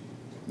 did she?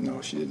 No,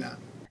 she did not.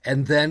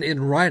 And then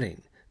in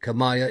writing,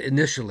 Kamaya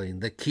initialing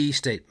the key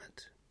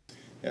statement.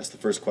 Yes, the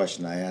first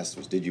question I asked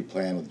was, did you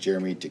plan with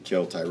Jeremy to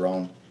kill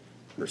Tyrone?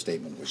 Her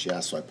statement was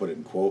yes, so I put it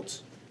in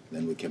quotes.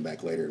 Then we came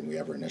back later and we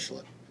have her initial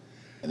it.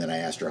 And then I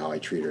asked her how I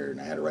treated her,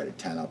 and I had her write a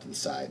 10 out to the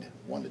side,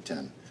 1 to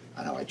 10,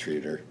 on how I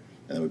treated her.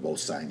 And then we both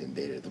signed and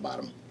dated at the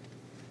bottom.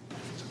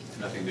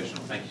 Nothing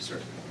additional. Thank you, sir.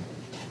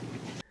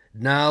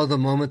 Now the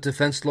moment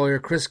defense lawyer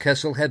Chris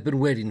Kessel had been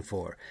waiting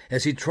for,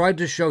 as he tried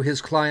to show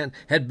his client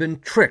had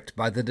been tricked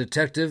by the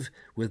detective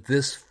with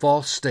this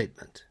false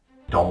statement.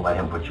 Don't let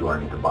him put you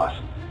underneath the bus,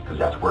 because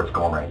that's where it's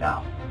going right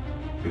now.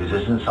 Because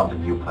this isn't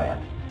something you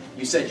planned.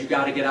 You said you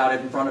got to get out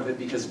in front of it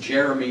because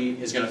Jeremy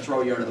is going to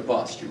throw you under the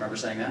bus. Do you remember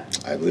saying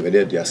that? I believe I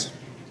did, yes.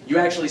 You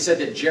actually said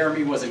that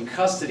Jeremy was in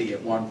custody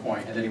at one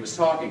point and that he was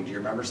talking. Do you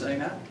remember saying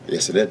that?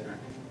 Yes, I did.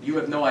 You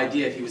have no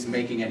idea if he was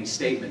making any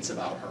statements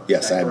about her.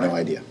 Yes, I have no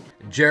idea.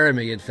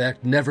 Jeremy, in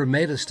fact, never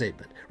made a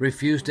statement,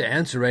 refused to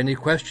answer any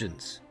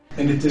questions.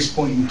 And at this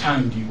point in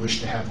time, do you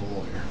wish to have a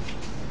lawyer?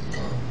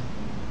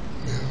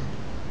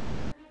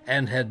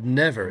 And had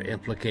never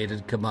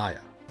implicated Kamaya.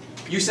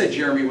 You said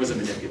Jeremy was a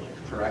manipulator,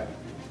 correct?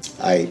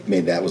 I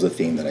made that was a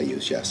theme that I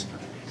used, yes.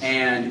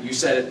 And you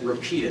said it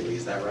repeatedly,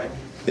 is that right?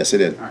 Yes, I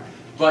did. All right.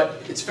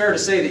 But it's fair to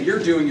say that you're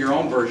doing your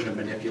own version of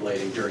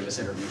manipulating during this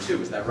interview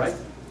too, is that right?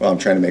 Well, I'm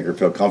trying to make her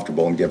feel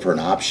comfortable and give her an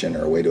option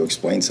or a way to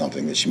explain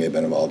something that she may have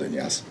been involved in,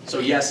 yes. So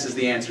yes is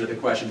the answer to the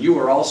question. You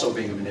are also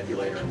being a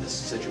manipulator in this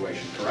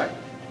situation, correct?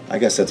 I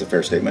guess that's a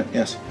fair statement,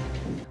 yes.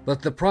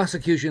 But the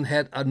prosecution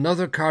had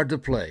another card to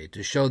play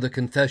to show the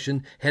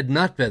confession had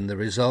not been the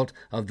result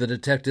of the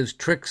detective's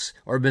tricks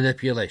or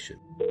manipulation.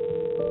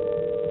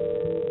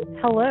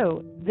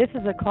 Hello, this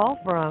is a call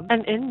from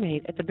an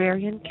inmate at the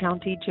Berrien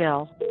County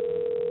Jail.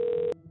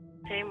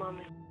 Hey,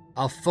 Mommy.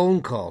 A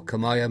phone call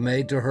Kamaya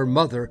made to her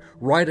mother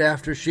right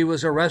after she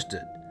was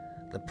arrested.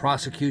 The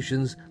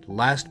prosecution's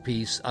last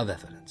piece of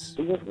evidence.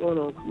 What's going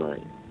on,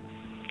 Kamaya?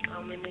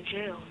 I'm in the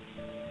jail.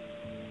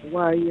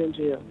 Why are you in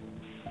jail?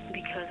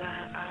 Because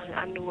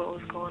I knew what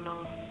was going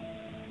on.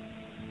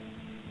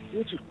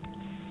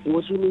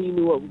 What you mean you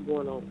knew what was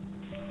going on?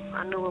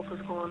 I knew what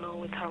was going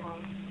on with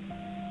Tyrone.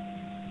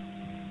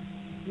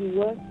 You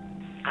what?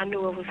 I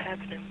knew what was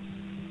happening.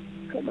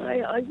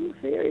 Kamaya, are you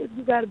serious?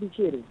 You gotta be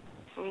kidding.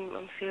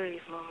 I'm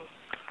serious, Mama.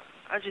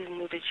 I just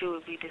knew that you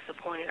would be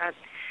disappointed.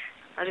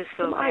 I just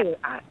felt Kamaya,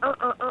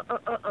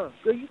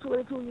 Girl, you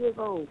 22 years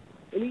old.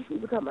 And these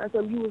people talking about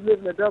something you was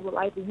living a double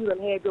life and you done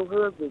had your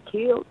husband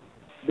killed,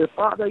 the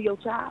father of your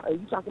child,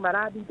 and you talking about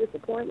I'd be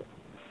disappointed?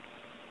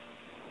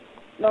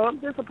 No, I'm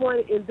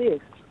disappointed in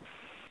this.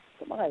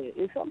 Kamaya,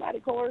 is somebody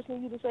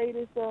coercing you to say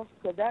this stuff?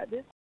 Because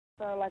this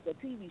sounds like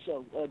a TV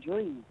show, a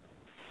dream.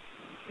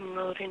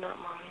 No, they're not,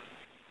 Mommy.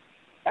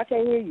 I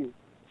can't hear you.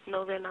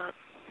 No, they're not.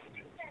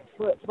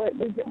 But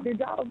did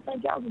y'all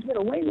think y'all was get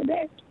away with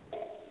that?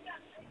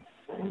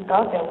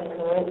 Thought that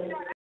was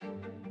good.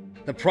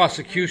 The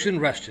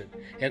prosecution rested,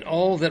 and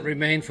all that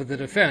remained for the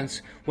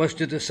defense was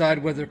to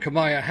decide whether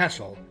Kamaya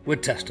Hassel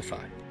would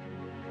testify.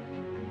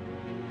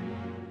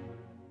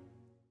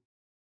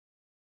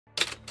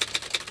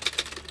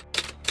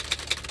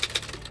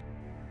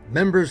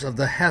 Members of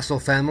the Hassel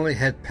family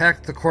had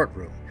packed the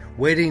courtroom,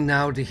 waiting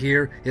now to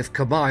hear if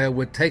Kamaya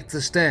would take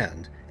the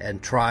stand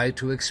and try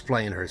to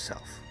explain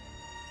herself.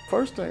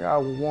 First thing I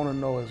would want to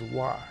know is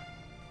why.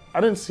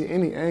 I didn't see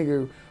any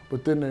anger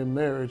within their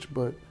marriage,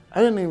 but I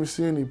didn't even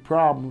see any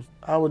problems.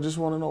 I would just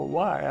want to know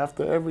why.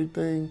 After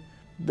everything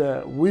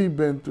that we've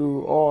been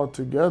through all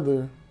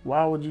together,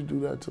 why would you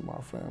do that to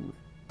my family?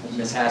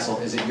 Ms. Hassel,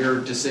 is it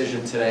your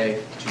decision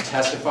today to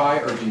testify,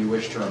 or do you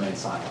wish to remain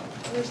silent?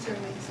 I wish to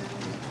remain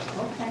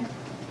silent. Okay.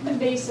 And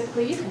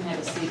basically, you can have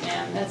a seat,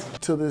 ma'am.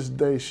 To this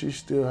day, she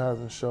still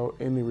hasn't shown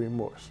any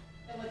remorse.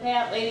 And with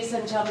that, ladies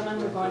and gentlemen,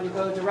 we're going to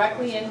go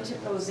directly into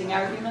closing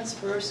arguments.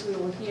 First, we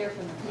will hear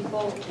from the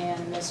people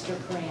and Mr.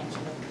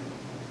 Perangelo.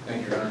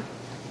 Thank you, Your Honor.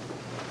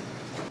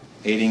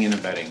 Aiding and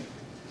abetting.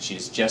 She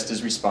is just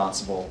as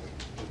responsible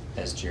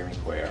as Jeremy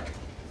Cuellar.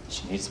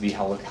 She needs to be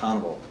held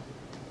accountable,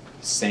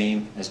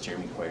 same as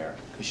Jeremy Cuellar,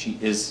 because she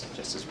is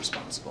just as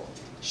responsible.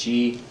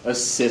 She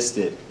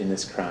assisted in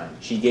this crime.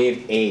 She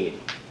gave aid.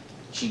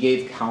 She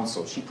gave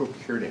counsel. She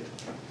procured it.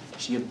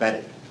 She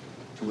abetted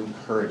to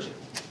encourage it.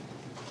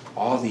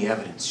 All the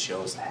evidence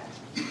shows that.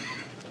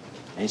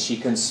 And she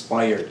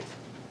conspired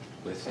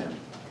with him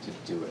to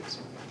do it.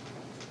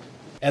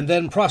 And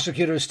then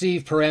prosecutor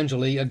Steve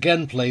Perangeli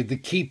again played the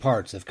key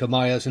parts of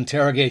Kamaya's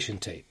interrogation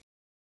tape.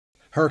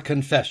 Her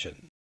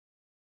confession.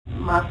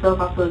 Myself,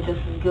 I feel just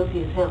as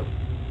guilty as him.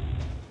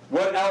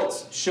 What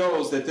else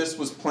shows that this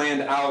was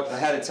planned out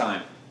ahead of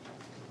time?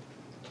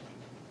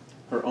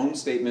 Her own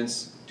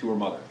statements to her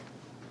mother.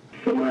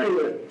 Kamaya,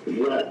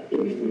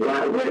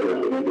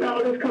 why did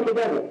all this come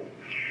together?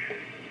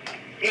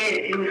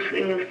 It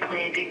was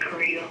planned in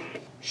Korea.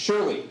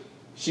 Surely,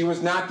 she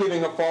was not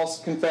giving a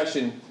false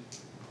confession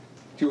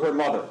to her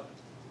mother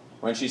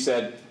when she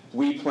said,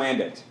 "We planned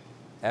it."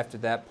 After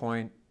that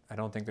point, I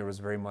don't think there was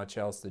very much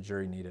else the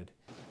jury needed.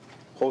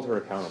 Hold her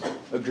accountable.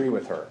 Agree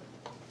with her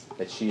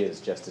that she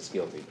is just as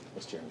guilty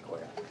as Jeremy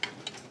Cuellar.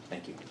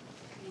 Thank you.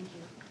 Thank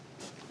you.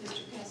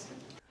 Mr. Kessler.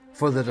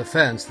 For the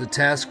defense, the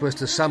task was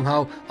to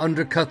somehow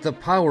undercut the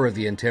power of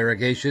the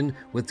interrogation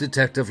with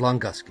Detective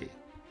Longuski.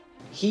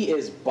 He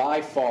is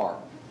by far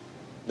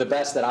the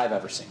best that I've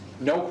ever seen.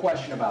 No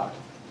question about it.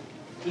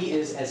 He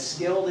is as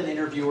skilled an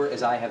interviewer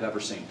as I have ever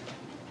seen.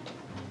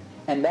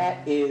 And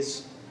that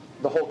is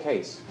the whole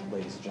case,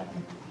 ladies and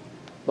gentlemen.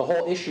 The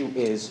whole issue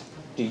is,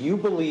 do you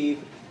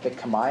believe that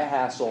Kamaya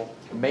Hassel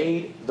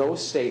made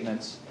those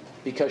statements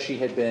because she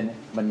had been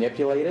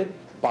manipulated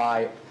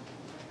by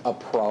a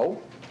pro?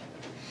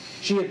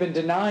 She had been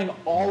denying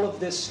all of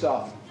this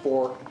stuff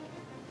for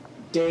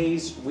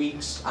days,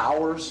 weeks,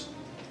 hours,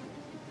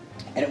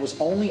 and it was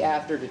only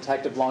after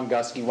Detective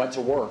Longuski went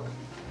to work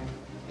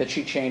that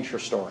she changed her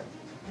story.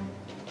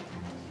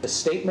 The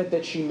statement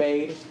that she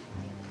made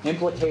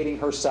implicating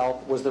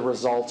herself was the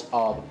result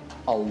of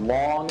a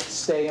long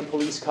stay in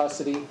police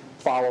custody,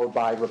 followed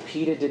by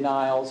repeated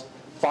denials,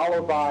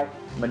 followed by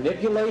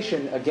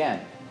manipulation again.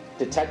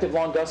 Detective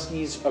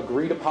Longuski's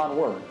agreed upon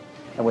word.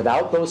 And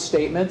without those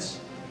statements,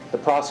 the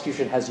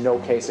prosecution has no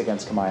case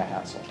against Kamaya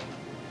Hassel.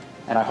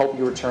 And I hope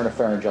you return a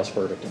fair and just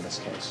verdict in this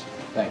case.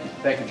 Thank you.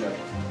 Thank you, Judge.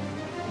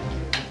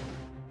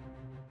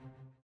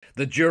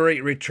 The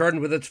jury returned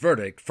with its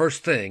verdict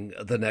first thing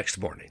the next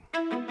morning.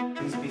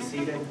 Please be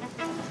seated.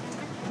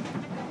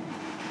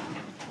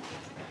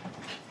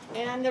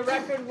 And the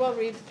record will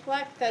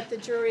reflect that the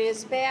jury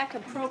is back,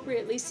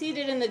 appropriately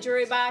seated in the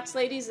jury box.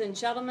 Ladies and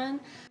gentlemen,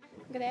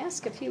 I'm going to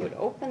ask if you would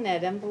open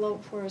that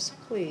envelope for us,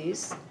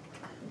 please.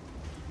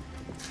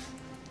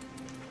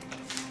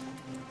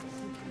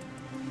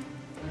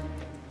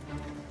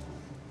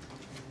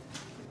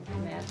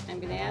 I'm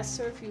going to ask,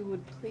 sir, if you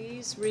would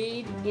please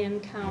read in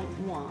count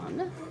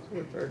 1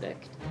 the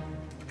verdict.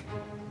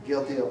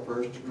 Guilty of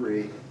first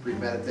degree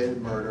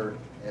premeditated murder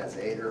as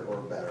aider or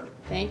abettor.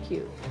 Thank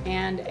you.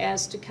 And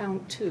as to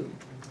count 2.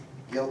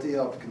 Guilty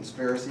of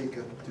conspiracy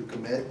to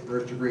commit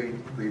first degree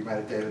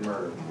premeditated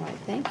murder. All right,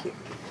 thank you.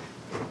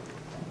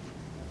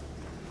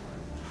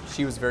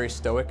 She was very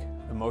stoic,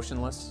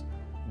 emotionless,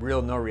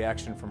 no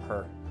reaction from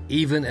her.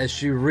 Even as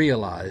she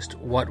realized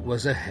what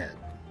was ahead.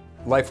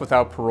 Life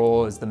without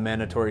parole is the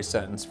mandatory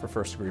sentence for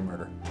first-degree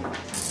murder.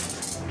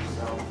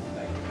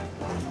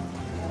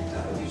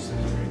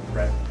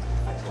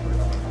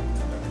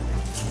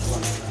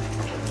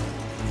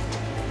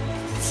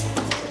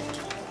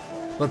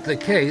 But the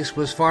case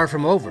was far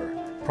from over.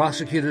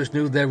 Prosecutors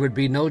knew there would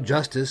be no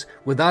justice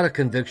without a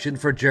conviction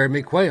for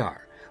Jeremy Cuellar,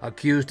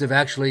 accused of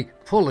actually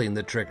pulling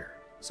the trigger.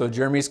 So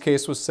Jeremy's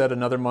case was set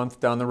another month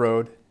down the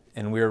road,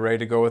 and we were ready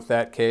to go with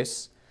that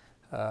case.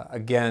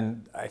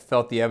 Again, I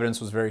felt the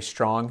evidence was very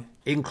strong.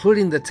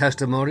 Including the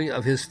testimony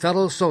of his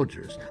fellow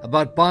soldiers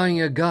about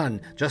buying a gun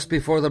just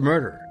before the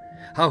murder,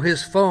 how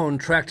his phone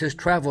tracked his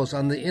travels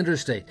on the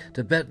interstate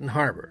to Benton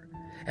Harbor,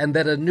 and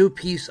that a new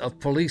piece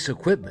of police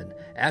equipment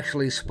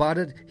actually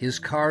spotted his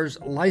car's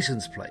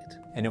license plate.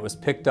 And it was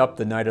picked up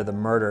the night of the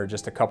murder,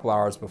 just a couple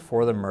hours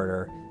before the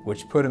murder,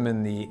 which put him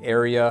in the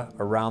area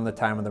around the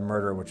time of the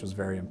murder, which was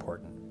very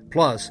important.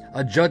 Plus,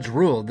 a judge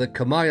ruled that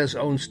Kamaya's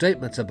own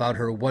statements about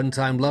her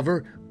one-time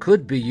lover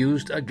could be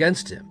used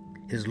against him.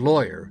 His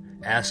lawyer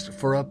asked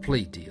for a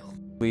plea deal.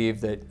 I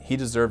believe that he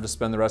deserved to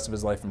spend the rest of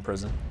his life in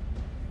prison,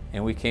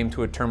 and we came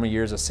to a term of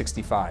years of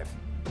 65.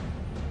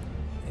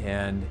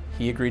 And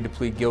he agreed to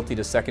plead guilty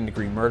to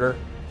second-degree murder,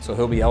 so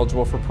he'll be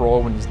eligible for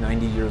parole when he's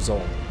 90 years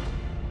old.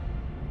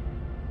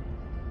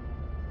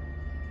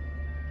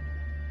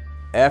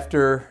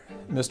 After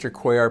Mr.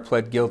 Cuellar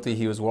pled guilty,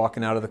 he was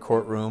walking out of the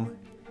courtroom.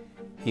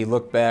 He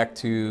looked back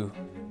to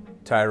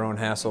Tyrone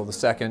Hassel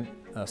II,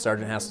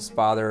 Sergeant Hassel's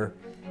father,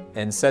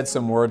 and said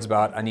some words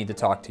about, "I need to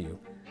talk to you."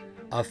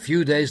 A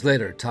few days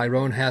later,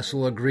 Tyrone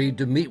Hassel agreed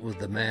to meet with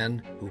the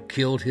man who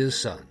killed his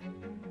son.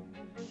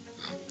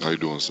 How you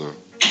doing, sir?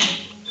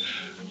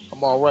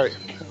 I'm all right,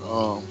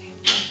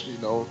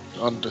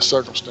 under the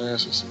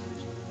circumstances.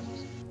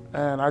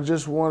 And I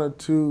just wanted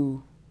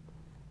to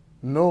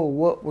know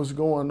what was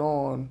going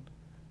on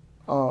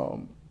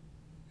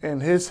in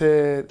his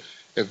head.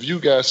 If you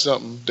got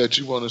something that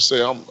you want to say,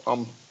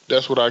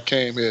 that's what I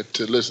came here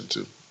to listen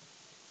to.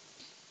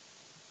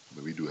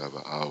 But we do have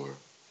an hour.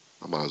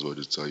 I might as well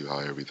just tell you how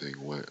everything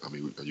went. I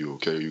mean, are you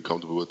okay? Are you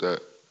comfortable with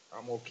that?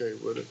 I'm okay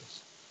with it.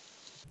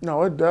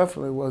 No, it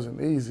definitely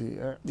wasn't easy.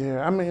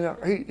 Yeah, I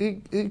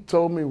mean, he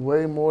told me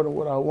way more than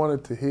what I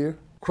wanted to hear.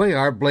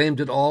 Cuellar blamed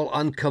it all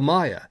on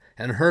Kamaya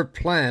and her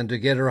plan to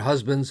get her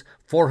husband's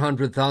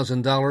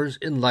 $400,000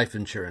 in life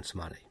insurance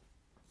money.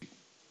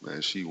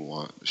 Man, she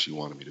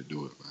wanted me to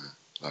do it, man.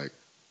 Like,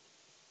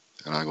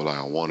 and I ain't gonna lie,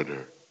 I wanted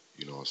her.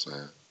 You know what I'm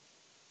saying?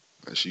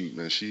 And she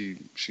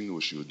knew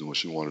what she was doing.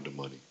 She wanted the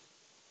money.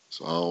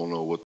 So I don't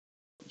know what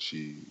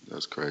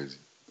that's crazy.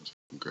 That's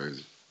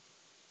crazy.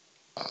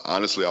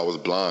 Honestly, I was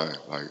blind.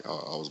 Like,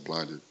 I was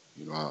blinded.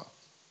 You know,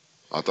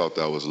 I thought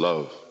that was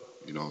love.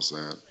 You know what I'm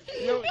saying?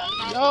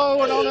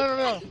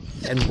 No.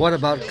 And what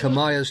about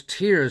Kamaya's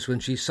tears when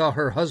she saw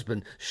her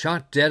husband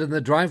shot dead in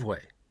the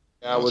driveway?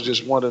 I was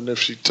just wondering if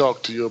she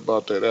talked to you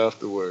about that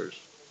afterwards.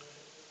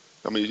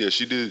 I mean, yeah,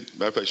 she did.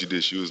 Matter of fact, she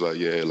did. She was like,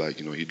 yeah, like,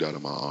 he died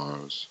in my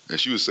arms. And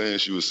she was saying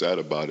she was sad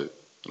about it.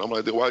 And I'm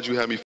like, then why'd you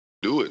have me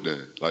do it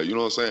then? Like, you know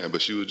what I'm saying?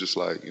 But she was just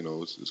like,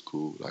 it's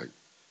cool. Like,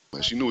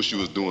 man, she knew what she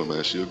was doing,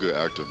 man. She a good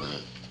actor, man.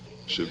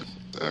 She a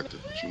good actor.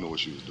 She knew what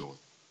she was doing.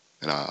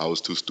 And I was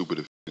too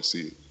stupid to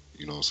see it.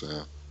 You know what I'm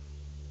saying?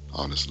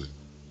 Honestly.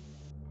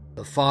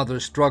 The father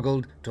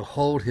struggled to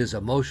hold his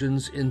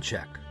emotions in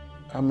check.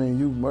 I mean,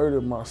 you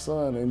murdered my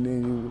son, and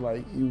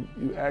then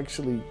you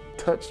actually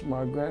touched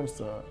my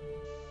grandson.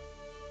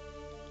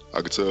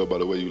 I could tell by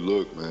the way you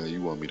look, man,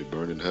 you want me to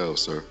burn in hell,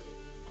 sir.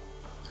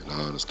 And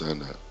I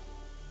understand that.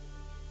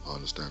 I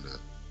understand that.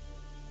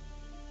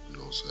 You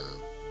know what I'm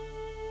saying?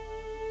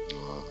 You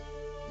know,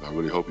 I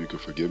really hope you can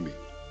forgive me. You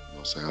know what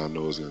I'm saying? I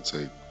know it's gonna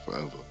take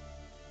forever,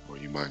 or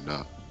you might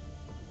not.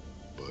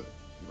 But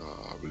you know,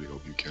 I really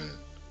hope you can.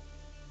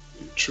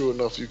 True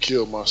enough, you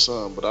killed my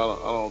son, but I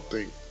don't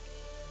think.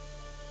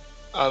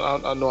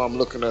 I know I'm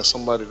looking at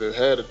somebody that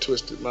had a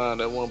twisted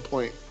mind at one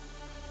point.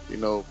 You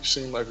know, you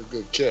seem like a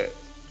good cat.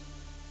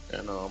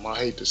 And I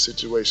hate the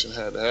situation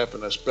had to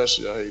happen,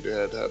 especially I hate it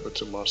had to happen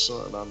to my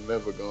son. I'm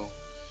never gonna.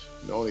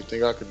 The only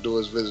thing I could do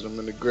is visit him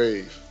in the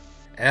grave.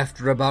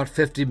 After about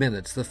 50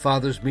 minutes, the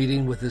father's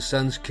meeting with his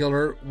son's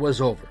killer was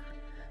over.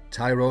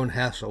 Tyrone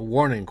Hassel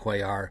warning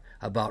Cuellar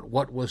about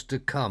what was to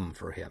come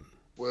for him.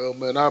 Well,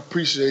 man, I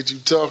appreciate you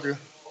talking.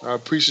 I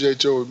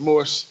appreciate your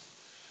remorse.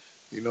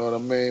 You know what I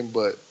mean?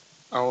 But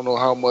I don't know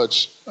how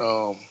much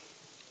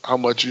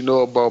you know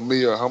about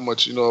me or how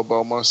much you know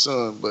about my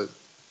son, but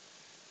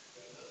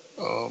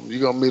you're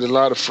gonna meet a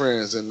lot of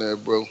friends in there,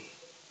 bro.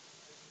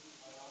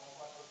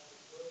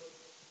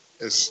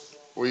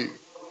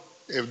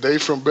 If they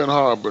from Ben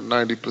Harbor,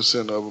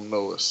 90% of them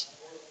know us,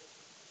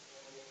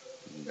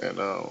 and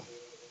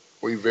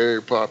we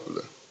very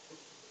popular.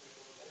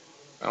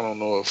 I don't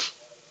know if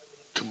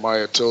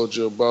Kamaya told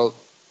you about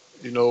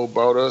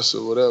us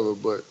or whatever,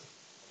 but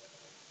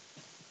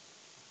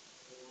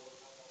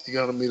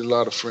you're gonna meet a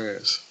lot of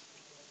friends.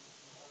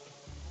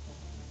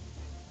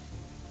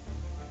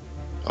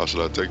 How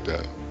should I take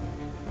that?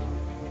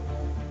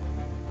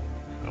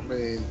 I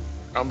mean,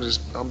 I'm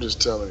just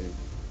telling you.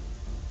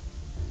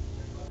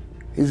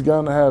 He's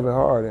gonna have it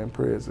hard in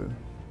prison.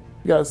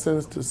 He got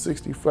sentenced to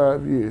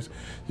 65 years.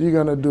 You're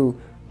gonna do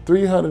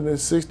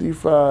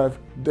 365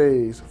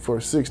 days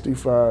for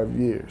 65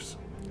 years.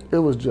 It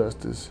was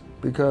justice,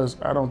 because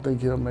I don't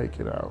think he'll make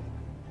it out.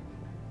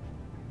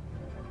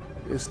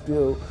 It's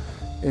still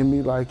in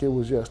me like it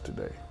was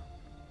yesterday.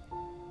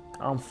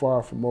 I'm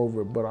far from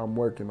over it, but I'm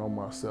working on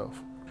myself.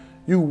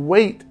 You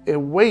wait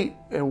and wait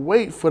and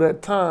wait for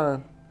that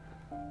time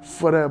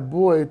for that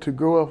boy to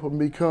grow up and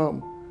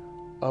become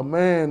a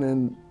man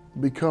and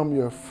become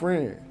your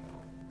friend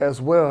as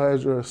well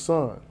as your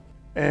son.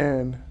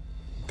 And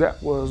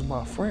that was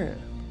my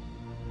friend.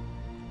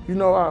 You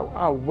know,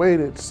 I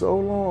waited so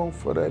long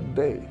for that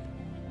day,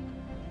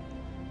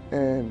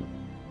 and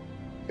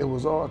it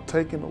was all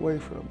taken away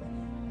from me.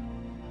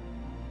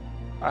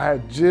 I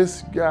had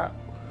just got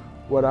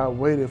what I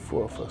waited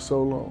for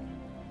so long.